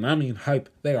hype, and I mean hype.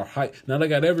 They are hype. Now, they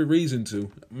got every reason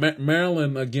to.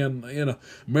 Maryland, again,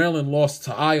 Maryland lost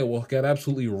to Iowa, got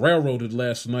absolutely railroaded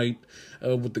last night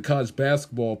with the college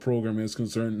basketball program is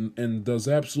concerned, and does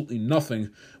absolutely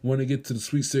nothing when they get to the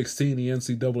Sweet 16, the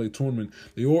NCAA tournament.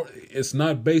 It's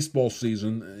not baseball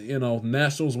season.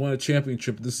 Nationals won a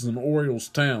championship. This is an Orioles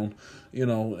town.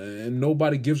 And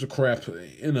nobody gives a crap,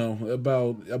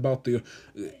 about the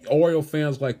Oriole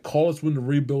fans. Like, call us when the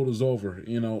rebuild is over.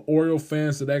 Oriole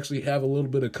fans that actually have a little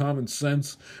bit of common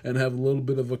sense and have a little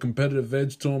bit of a competitive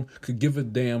edge to them could give a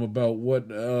damn about what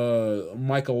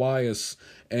Mike Elias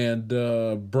and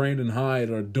Brandon Hyde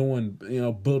are doing,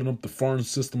 building up the farm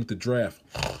system with the draft.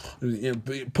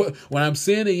 When I'm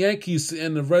seeing the Yankees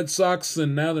and the Red Sox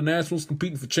and now the Nationals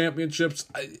competing for championships,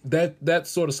 that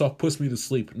sort of stuff puts me to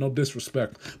sleep. No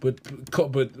disrespect, but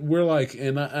we're like,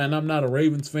 and I'm not a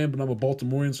Ravens fan, but I'm a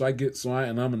Baltimorean,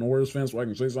 and I'm an Orioles fan, so I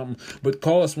can say something. But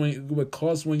call us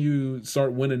when you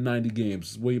start winning 90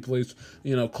 games. Where you place,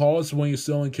 call us when you're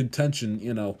still in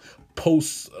contention.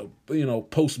 Post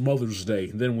Mother's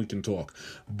Day, then we can talk.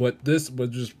 But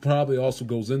just probably also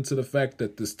goes into the fact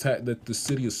that that the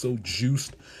city is so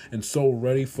juiced and so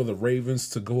ready for the Ravens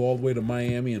to go all the way to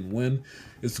Miami and win.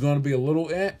 It's going to be a little.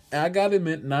 I gotta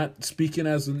admit, not speaking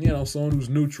as someone who's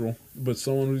neutral, but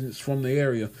someone who's from the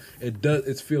area.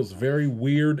 It feels very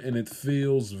weird, and it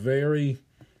feels very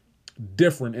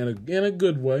different in a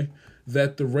good way.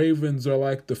 That the Ravens are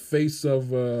like the face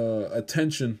of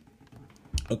attention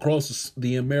across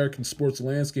the American sports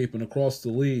landscape and across the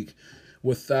league,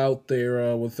 without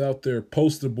their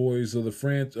poster boys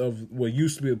of what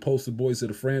used to be the poster boys of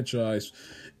the franchise,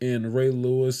 and Ray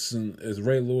Lewis, and as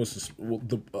Ray Lewis is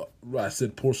I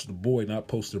said poster boy, not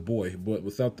poster boy, but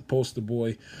without the poster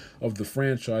boy of the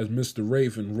franchise, Mr.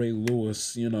 Raven, Ray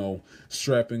Lewis,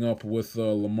 strapping up with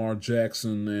Lamar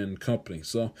Jackson and company.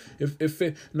 So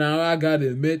now I gotta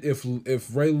admit,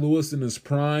 if Ray Lewis in his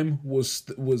prime was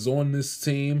on this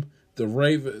team,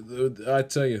 I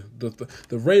tell you,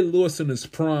 the Ray Lewis in his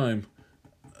prime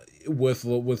with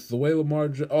the way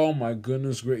Lamar, oh my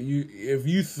goodness, great! If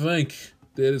you think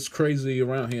that it's crazy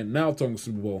around here now talking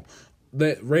Super Bowl,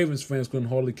 that Ravens fans couldn't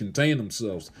hardly contain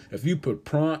themselves. If you put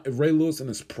Ray Lewis in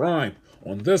his prime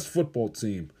on this football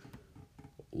team,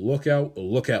 look out!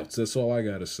 That's all I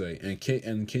gotta say. And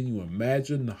can you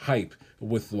imagine the hype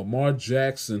with Lamar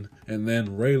Jackson and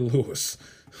then Ray Lewis?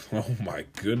 Oh my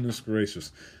goodness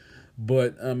gracious!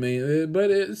 But I mean,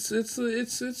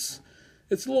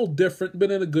 it's a little different, but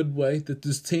in a good way, that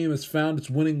this team has found its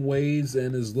winning ways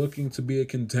and is looking to be a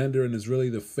contender and is really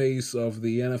the face of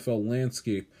the NFL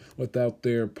landscape without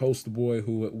their poster boy,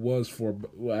 who it was for,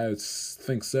 I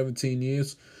think, 17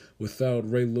 years, without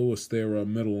Ray Lewis, their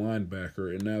middle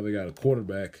linebacker, and now they got a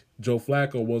quarterback. Joe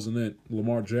Flacco wasn't it.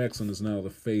 Lamar Jackson is now the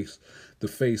face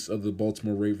of the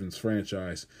Baltimore Ravens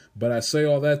franchise. But I say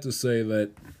all that to say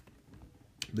that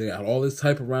they got all this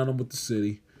hype around them with the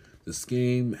city. This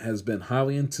game has been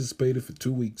highly anticipated for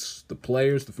 2 weeks. The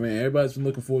players, the fans, everybody's been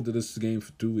looking forward to this game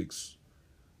for 2 weeks.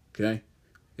 Okay?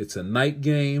 It's a night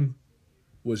game,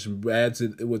 which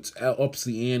ups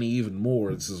the ante even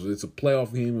more. It's a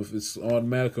playoff game if it's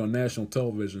automatic on national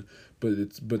television,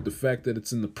 but the fact that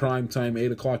it's in the prime time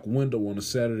 8:00 window on a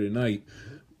Saturday night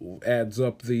adds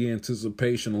up the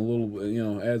anticipation a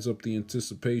little. Adds up the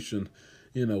anticipation,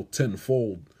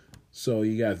 tenfold. So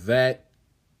you got that.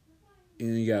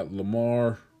 And you got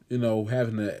Lamar,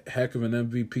 having a heck of an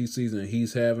MVP season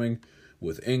he's having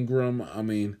with Ingram. I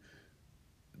mean,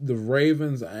 the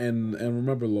Ravens, and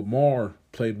remember, Lamar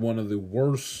played one of the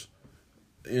worst,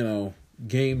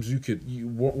 games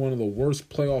one of the worst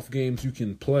playoff games you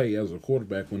can play as a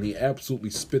quarterback, when he absolutely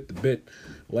spit the bit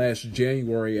last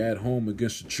January at home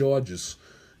against the Chargers.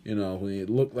 It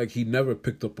looked like he never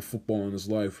picked up a football in his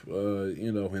life,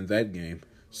 in that game.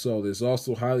 So there's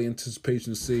also highly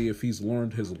anticipation to see if he's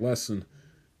learned his lesson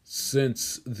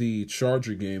since the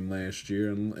Charger game last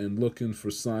year, and looking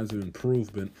for signs of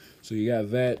improvement. So you got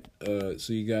that.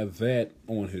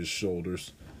 On his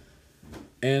shoulders,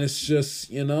 and it's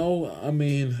just I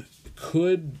mean,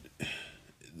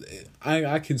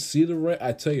 I can see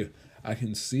I tell you, I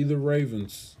can see the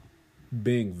Ravens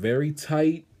being very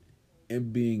tight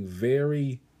and being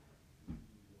very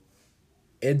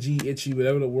edgy, itchy,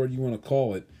 whatever the word you want to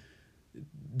call it.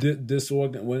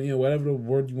 Whatever the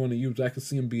word you want to use, I could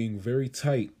see them being very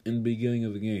tight in the beginning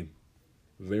of the game.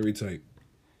 Very tight.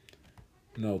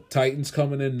 Titans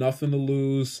coming in, nothing to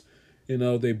lose.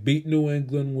 They beat New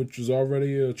England, which was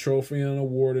already a trophy and an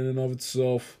award in and of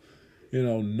itself.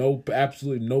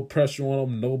 Absolutely no pressure on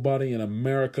them. Nobody in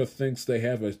America thinks they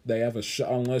have a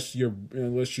shot unless you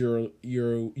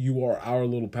are our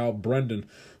little pal Brendan,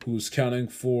 who's counting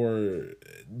for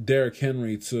Derrick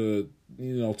Henry to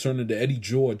turn into Eddie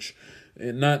George.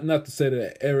 And not to say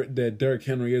that Derrick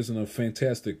Henry isn't a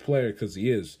fantastic player, because he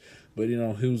is, but he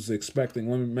was expecting.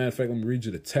 Matter of fact, let me read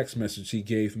you the text message he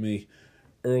gave me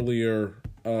earlier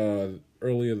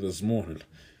this morning.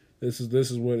 This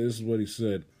is what he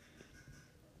said.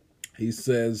 He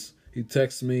says he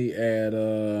texts me at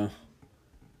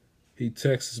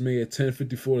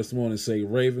 10:54 this morning, say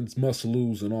Ravens must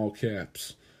lose in all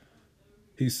caps.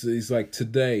 He's like,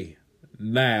 today,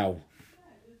 now,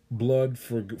 blood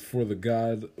for the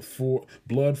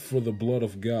blood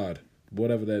of God,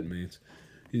 whatever that means.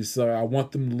 He's like, I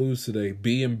want them to lose today.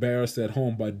 Be embarrassed at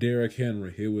home by Derrick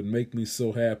Henry. It would make me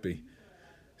so happy.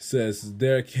 Says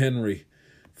Derrick Henry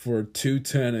for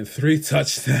 210 and 3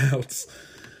 touchdowns.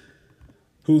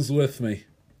 Who's with me?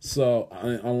 So,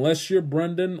 unless you're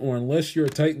Brendan or unless you're a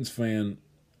Titans fan,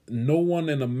 no one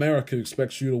in America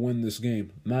expects you to win this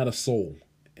game. Not a soul,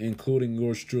 including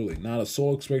yours truly. Not a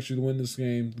soul expects you to win this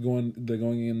game. They're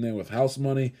going in there with house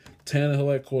money,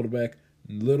 Tannehill at quarterback,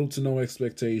 little to no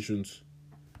expectations.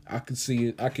 I could see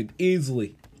it. I could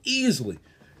easily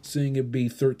seeing it be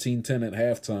 13-10 at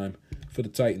halftime for the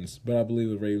Titans, but I believe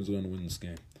the Ravens are going to win this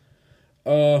game.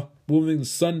 Moving to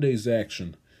Sunday's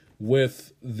action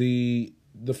with the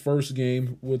first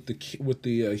game with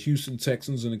the Houston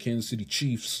Texans and the Kansas City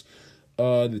Chiefs.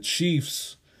 The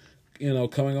Chiefs,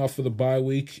 coming off of the bye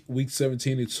week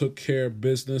 17, they took care of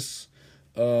business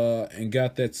and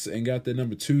got that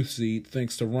number 2 seed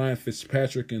thanks to Ryan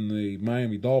Fitzpatrick and the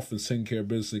Miami Dolphins taking care of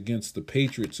business against the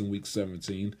Patriots in week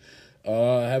 17.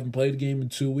 Haven't played a game in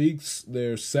 2 weeks.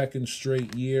 Their second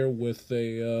straight year with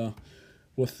a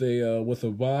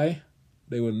bye.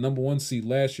 They were the number 1 seed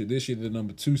last year. This year they're the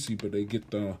number 2 seed, but they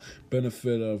get the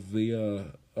benefit of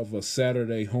a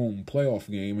Saturday home playoff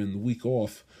game and the week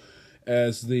off,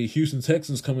 as the Houston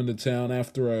Texans come into town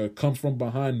after a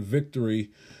come-from-behind victory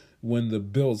when the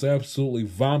Bills absolutely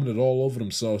vomited all over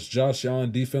themselves. Josh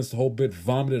Allen defense, the whole bit,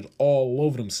 vomited all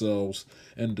over themselves,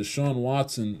 and Deshaun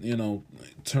Watson,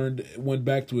 went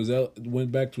back to his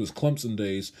Clemson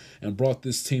days and brought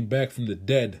this team back from the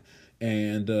dead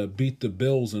and beat the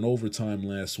Bills in overtime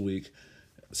last week.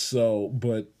 So,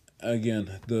 but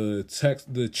again,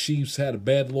 the Chiefs had a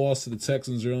bad loss to the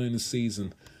Texans early in the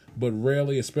season, but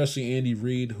rarely, especially Andy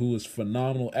Reid, who is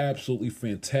phenomenal, absolutely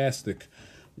fantastic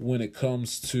when it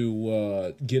comes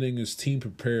to getting his team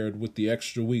prepared with the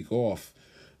extra week off.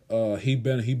 The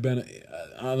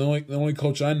only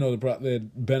coach I know that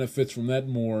benefits from that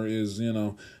more is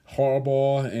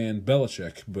Harbaugh and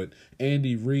Belichick, but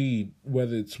Andy Reid,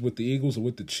 whether it's with the Eagles or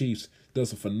with the Chiefs,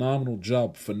 does a phenomenal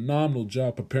job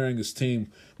preparing his team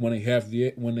when they have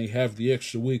the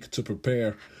extra week to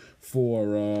prepare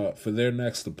for their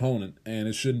next opponent. And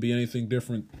it shouldn't be anything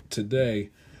different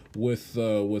today with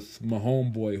my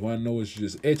homeboy, who I know is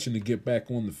just itching to get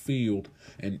back on the field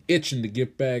and itching to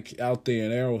get back out there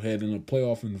in Arrowhead in a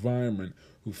playoff environment.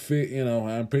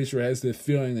 I'm pretty sure has the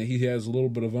feeling that he has a little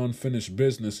bit of unfinished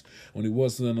business when he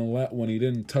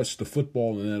didn't touch the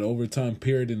football in that overtime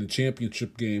period in the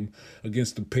championship game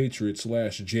against the Patriots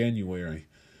last January.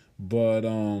 But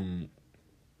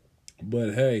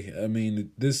hey, I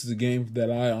mean, this is a game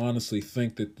that I honestly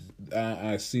think that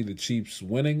I see the Chiefs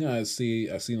winning. I see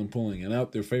them pulling it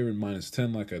out. They're favored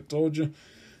 -10, like I told you,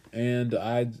 and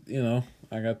I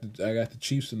got the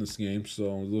Chiefs in this game.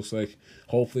 So it looks like,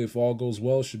 hopefully, if all goes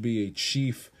well, it should be a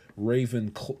Chiefs-Ravens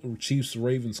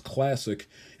classic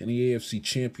in the AFC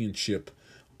Championship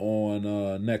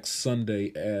on next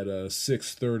Sunday at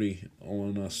 6:30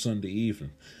 on Sunday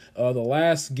evening. The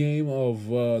last game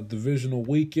of divisional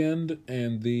weekend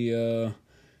and the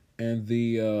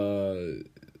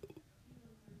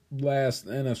last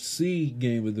NFC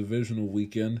game of divisional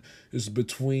weekend is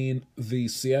between the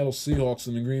Seattle Seahawks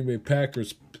and the Green Bay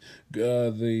Packers.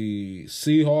 The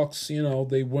Seahawks,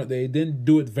 they didn't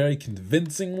do it very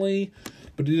convincingly,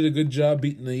 but they did a good job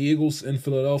beating the Eagles in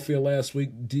Philadelphia last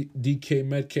week. DK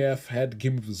Metcalf had the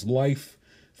game of his life.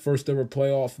 first ever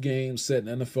playoff game, set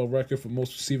an NFL record for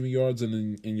most receiving yards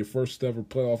in your first ever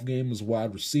playoff game as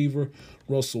wide receiver.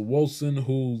 Russell Wilson,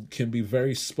 who can be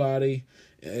very spotty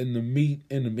in the meat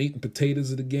and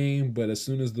potatoes of the game, but as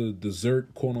soon as the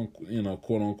dessert, quote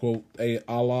unquote, a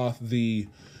la the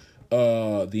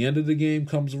end of the game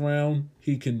comes around,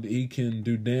 he can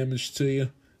do damage to you.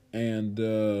 And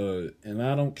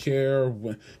I don't care.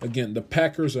 Again, the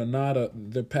Packers are not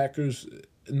the Packers.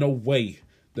 No way.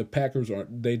 The Packers are.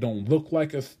 They don't look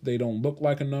like a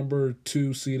number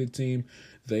 2 seeded team.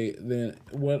 Let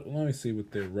me see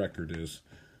what their record is.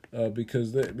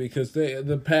 Because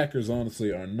the Packers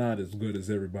honestly are not as good as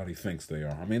everybody thinks they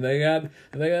are. I mean, they got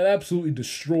absolutely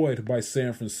destroyed by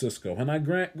San Francisco, and I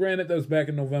granted that was back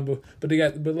in November, but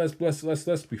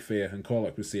let's be fair and call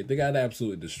it we see it. They got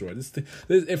absolutely destroyed.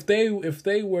 If they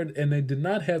were, and they did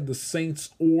not have the Saints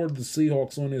or the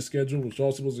Seahawks on their schedule, which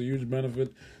also was a huge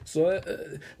benefit. So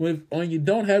when you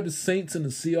don't have the Saints and the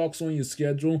Seahawks on your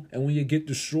schedule, and when you get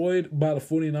destroyed by the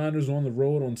 49ers on the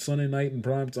road on Sunday night in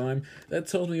prime time, that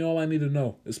tells me all I need to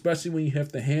know. Especially when you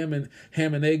have to ham and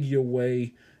egg your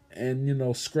way,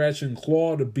 and scratch and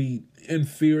claw to beat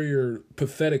inferior,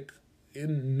 pathetic,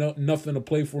 nothing to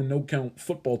play for, no count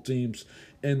football teams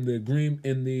in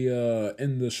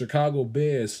the Chicago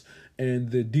Bears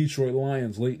and the Detroit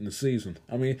Lions late in the season.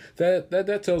 I mean,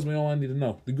 that tells me all I need to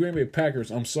know. The Green Bay Packers,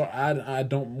 I'm sorry, I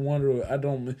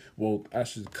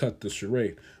should cut the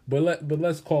charade. But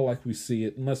let's call like we see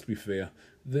it, and let's be fair.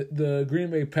 The Green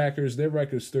Bay Packers, their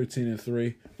record's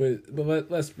 13-3,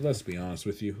 but let's be honest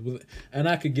with you. And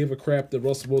I could give a crap that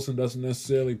Russell Wilson doesn't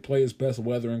necessarily play his best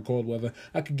weather in cold weather.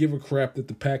 I could give a crap that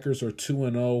the Packers are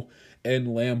 2-0 in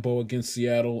Lambeau against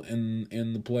Seattle in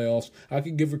the playoffs. I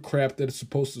could give a crap that it's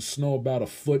supposed to snow about a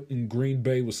foot in Green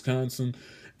Bay, Wisconsin,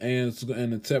 and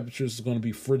the temperatures are going to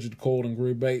be frigid cold in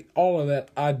Green Bay. All of that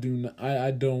I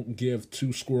don't give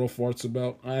two squirrel farts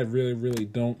about. I really, really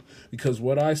don't, because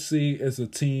what I see is a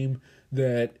team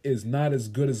that is not as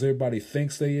good as everybody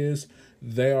thinks they is.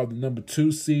 They are the number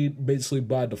 2 seed basically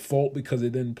by default because they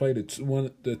didn't play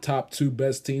the top 2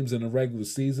 best teams in the regular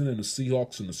season, and the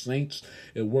Seahawks and the Saints.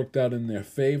 It worked out in their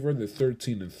favor. They're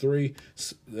 13-3.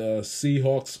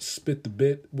 Seahawks spit the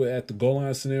bit at the goal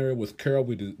line scenario with Carroll.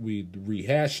 We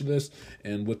rehashed this,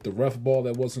 and with the ref ball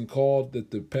that wasn't called,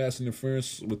 that the pass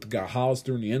interference with the guy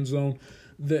Hollister in the end zone.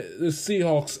 The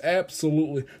Seahawks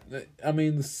absolutely.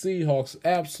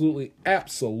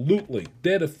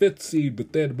 They're the 5th seed,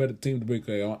 but they're the better team to be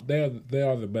quite honest. They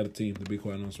are the better team to be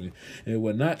quite honest with you. And it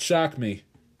would not shock me.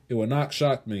 It would not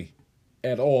shock me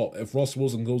at all if Russell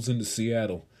Wilson goes into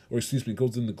Seattle,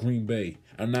 goes into Green Bay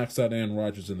and knocks out Aaron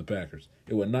Rodgers and the Packers.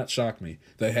 It would not shock me.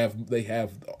 They have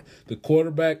the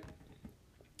quarterback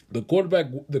and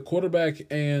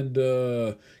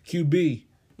QB.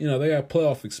 They got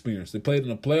playoff experience. They played in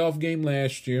a playoff game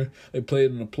last year. They played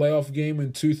in a playoff game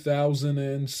in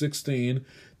 2016.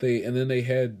 They played in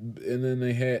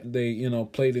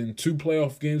 2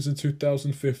 playoff games in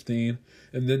 2015,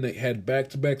 and then they had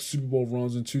back-to-back Super Bowl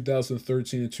runs in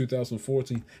 2013 and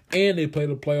 2014, and they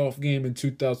played a playoff game in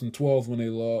 2012 when they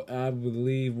lost.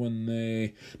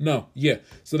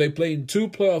 So they played in 2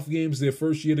 playoff games their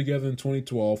first year together in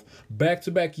 2012.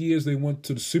 Back-to-back years they went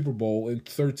to the Super Bowl in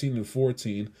 13 and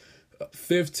 14.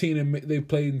 15 and they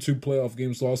played in 2 playoff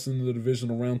games, lost in the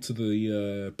divisional round to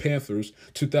the Panthers.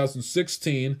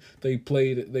 2016 they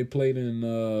played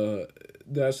in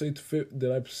did I say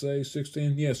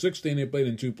 16? Yeah, 16 they played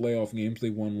in 2 playoff games. They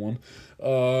won 1.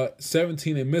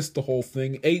 17 they missed the whole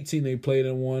thing. 18 they played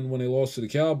in 1 when they lost to the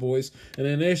Cowboys. And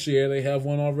then this year they have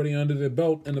one already under their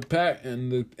belt in the pack,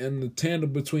 and the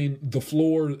tandem between the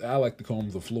floors. I like to call them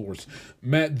the floors.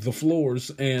 Matt the Floors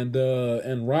and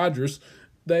Rodgers.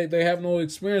 They have no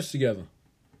experience together.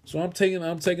 So I'm taking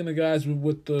the guys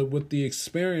with the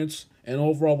experience and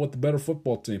overall with the better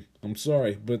football team. I'm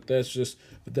sorry, but that's just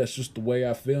the way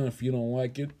I feel. If you don't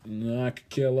like it, then I could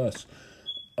care less.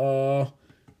 And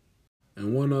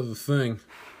one other thing.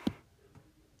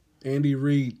 Andy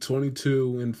Reid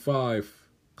 22-5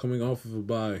 coming off of a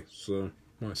bye. So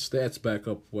my stats back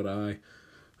up what I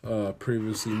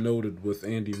previously noted with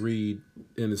Andy Reid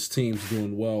and his teams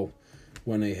doing well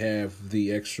when they have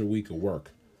the extra week of work.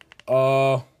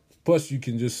 Plus you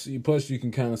can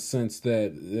kind of sense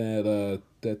that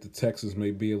the Texans may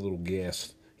be a little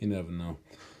gassed. You never know.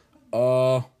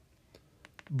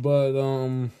 But I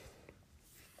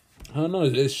don't know.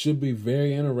 It should be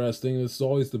very interesting. It's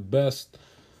always the best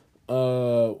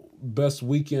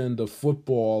weekend of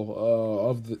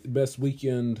football best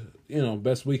weekend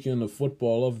of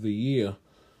football of the year.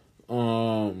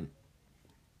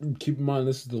 Keep in mind,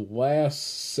 this is the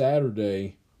last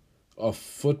Saturday of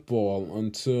football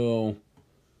until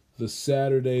the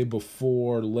Saturday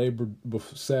before Labor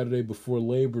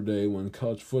Day, when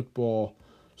college football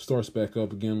starts back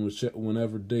up again,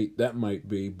 whenever date that might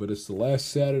be. But it's the last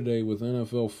Saturday with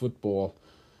NFL football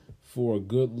for a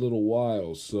good little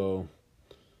while, so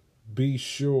be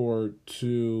sure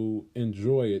to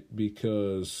enjoy it,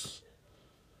 because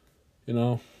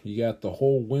you got the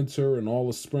whole winter and all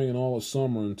the spring and all the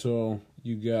summer until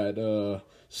you got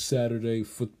Saturday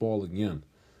football again.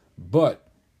 But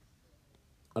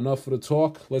enough of the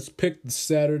talk. Let's pick the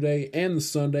Saturday and the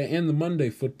Sunday and the Monday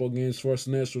football games for us.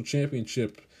 The national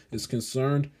championship is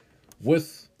concerned,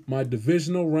 with my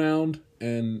divisional round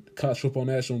and college football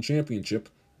national championship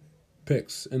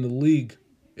picks in the league,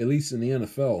 at least in the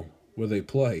NFL, where they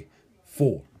play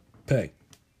for pay.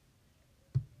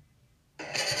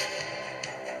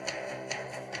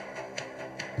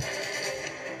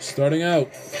 Starting out,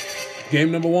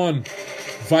 game number 1,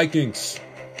 Vikings,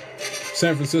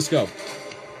 San Francisco.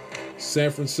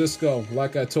 San Francisco,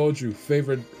 like I told you,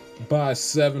 favored by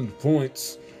 7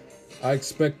 points. I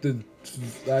expect San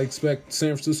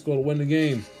Francisco to win the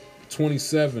game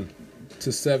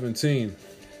 27-17.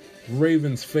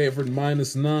 Ravens favored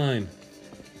 -9.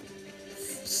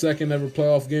 Second ever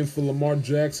playoff game for Lamar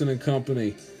Jackson and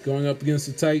company, going up against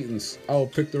the Titans. I will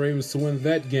pick the Ravens to win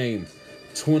that game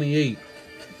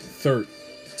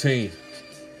 28-13.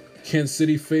 Kansas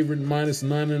City favored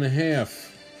 -9.5.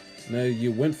 Now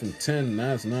you went from 10,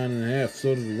 now it's 9.5.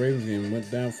 So did the Ravens game. It went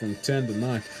down from 10 to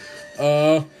 9.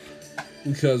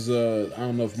 Because I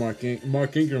don't know if Mark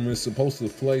Ingram is supposed to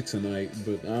play tonight,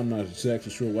 but I'm not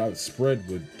exactly sure why the spread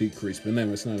would decrease. But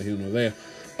anyway, it's neither here nor there.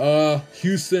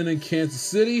 Houston and Kansas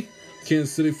City.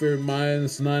 Kansas City favored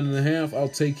 -9.5. I'll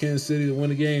take Kansas City to win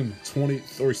the game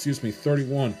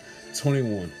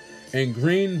 31-21. And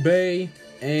Green Bay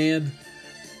and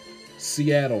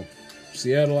Seattle.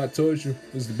 Seattle, I told you,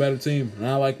 is the better team, and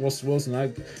I like Russell Wilson.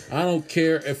 I don't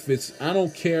care if it's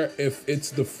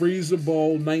the Freezer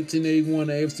Bowl 1981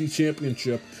 AFC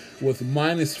Championship with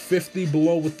 -50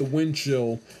 below with the wind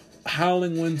chill,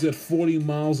 howling winds at 40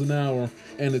 miles an hour,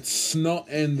 and it's snow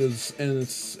and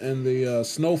the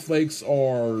snowflakes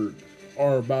are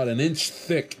about an inch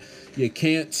thick. You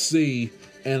can't see,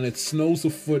 and it snows a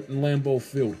foot in Lambeau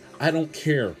Field. I don't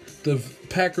care. The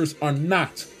Packers are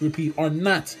not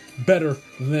better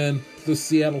than the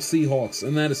Seattle Seahawks,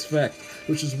 and that is fact,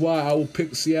 which is why I will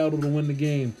pick Seattle to win the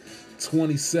game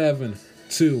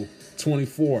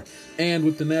 27-24. And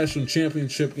with the national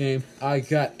championship game, I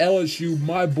got LSU,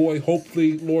 my boy,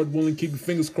 hopefully, Lord willing, keep your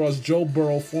fingers crossed, Joe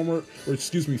Burrow, future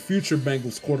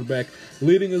Bengals quarterback,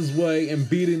 leading his way and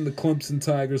beating the Clemson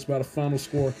Tigers by the final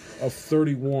score of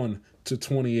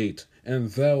 31-28.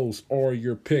 And those are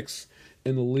your picks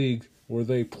in the league where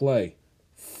they play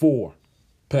for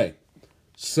pay.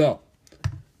 So,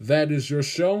 that is your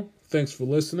show. Thanks for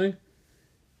listening.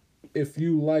 If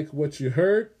you like what you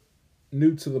heard,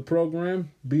 new to the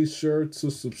program, be sure to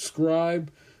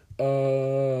subscribe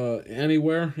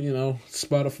anywhere,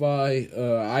 Spotify,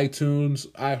 iTunes,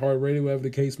 iHeartRadio, whatever the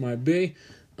case might be.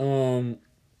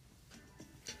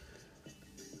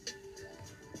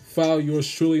 Follow yours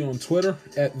truly on Twitter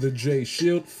at The J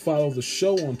Shield. Follow the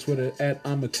show on Twitter at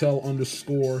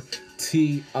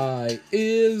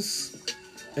Amatel_TIs.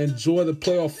 Enjoy the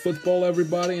playoff football,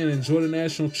 everybody, and enjoy the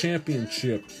national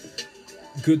championship.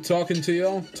 Good talking to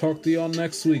y'all. Talk to y'all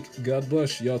next week. God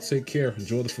bless. Y'all take care.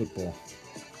 Enjoy the football.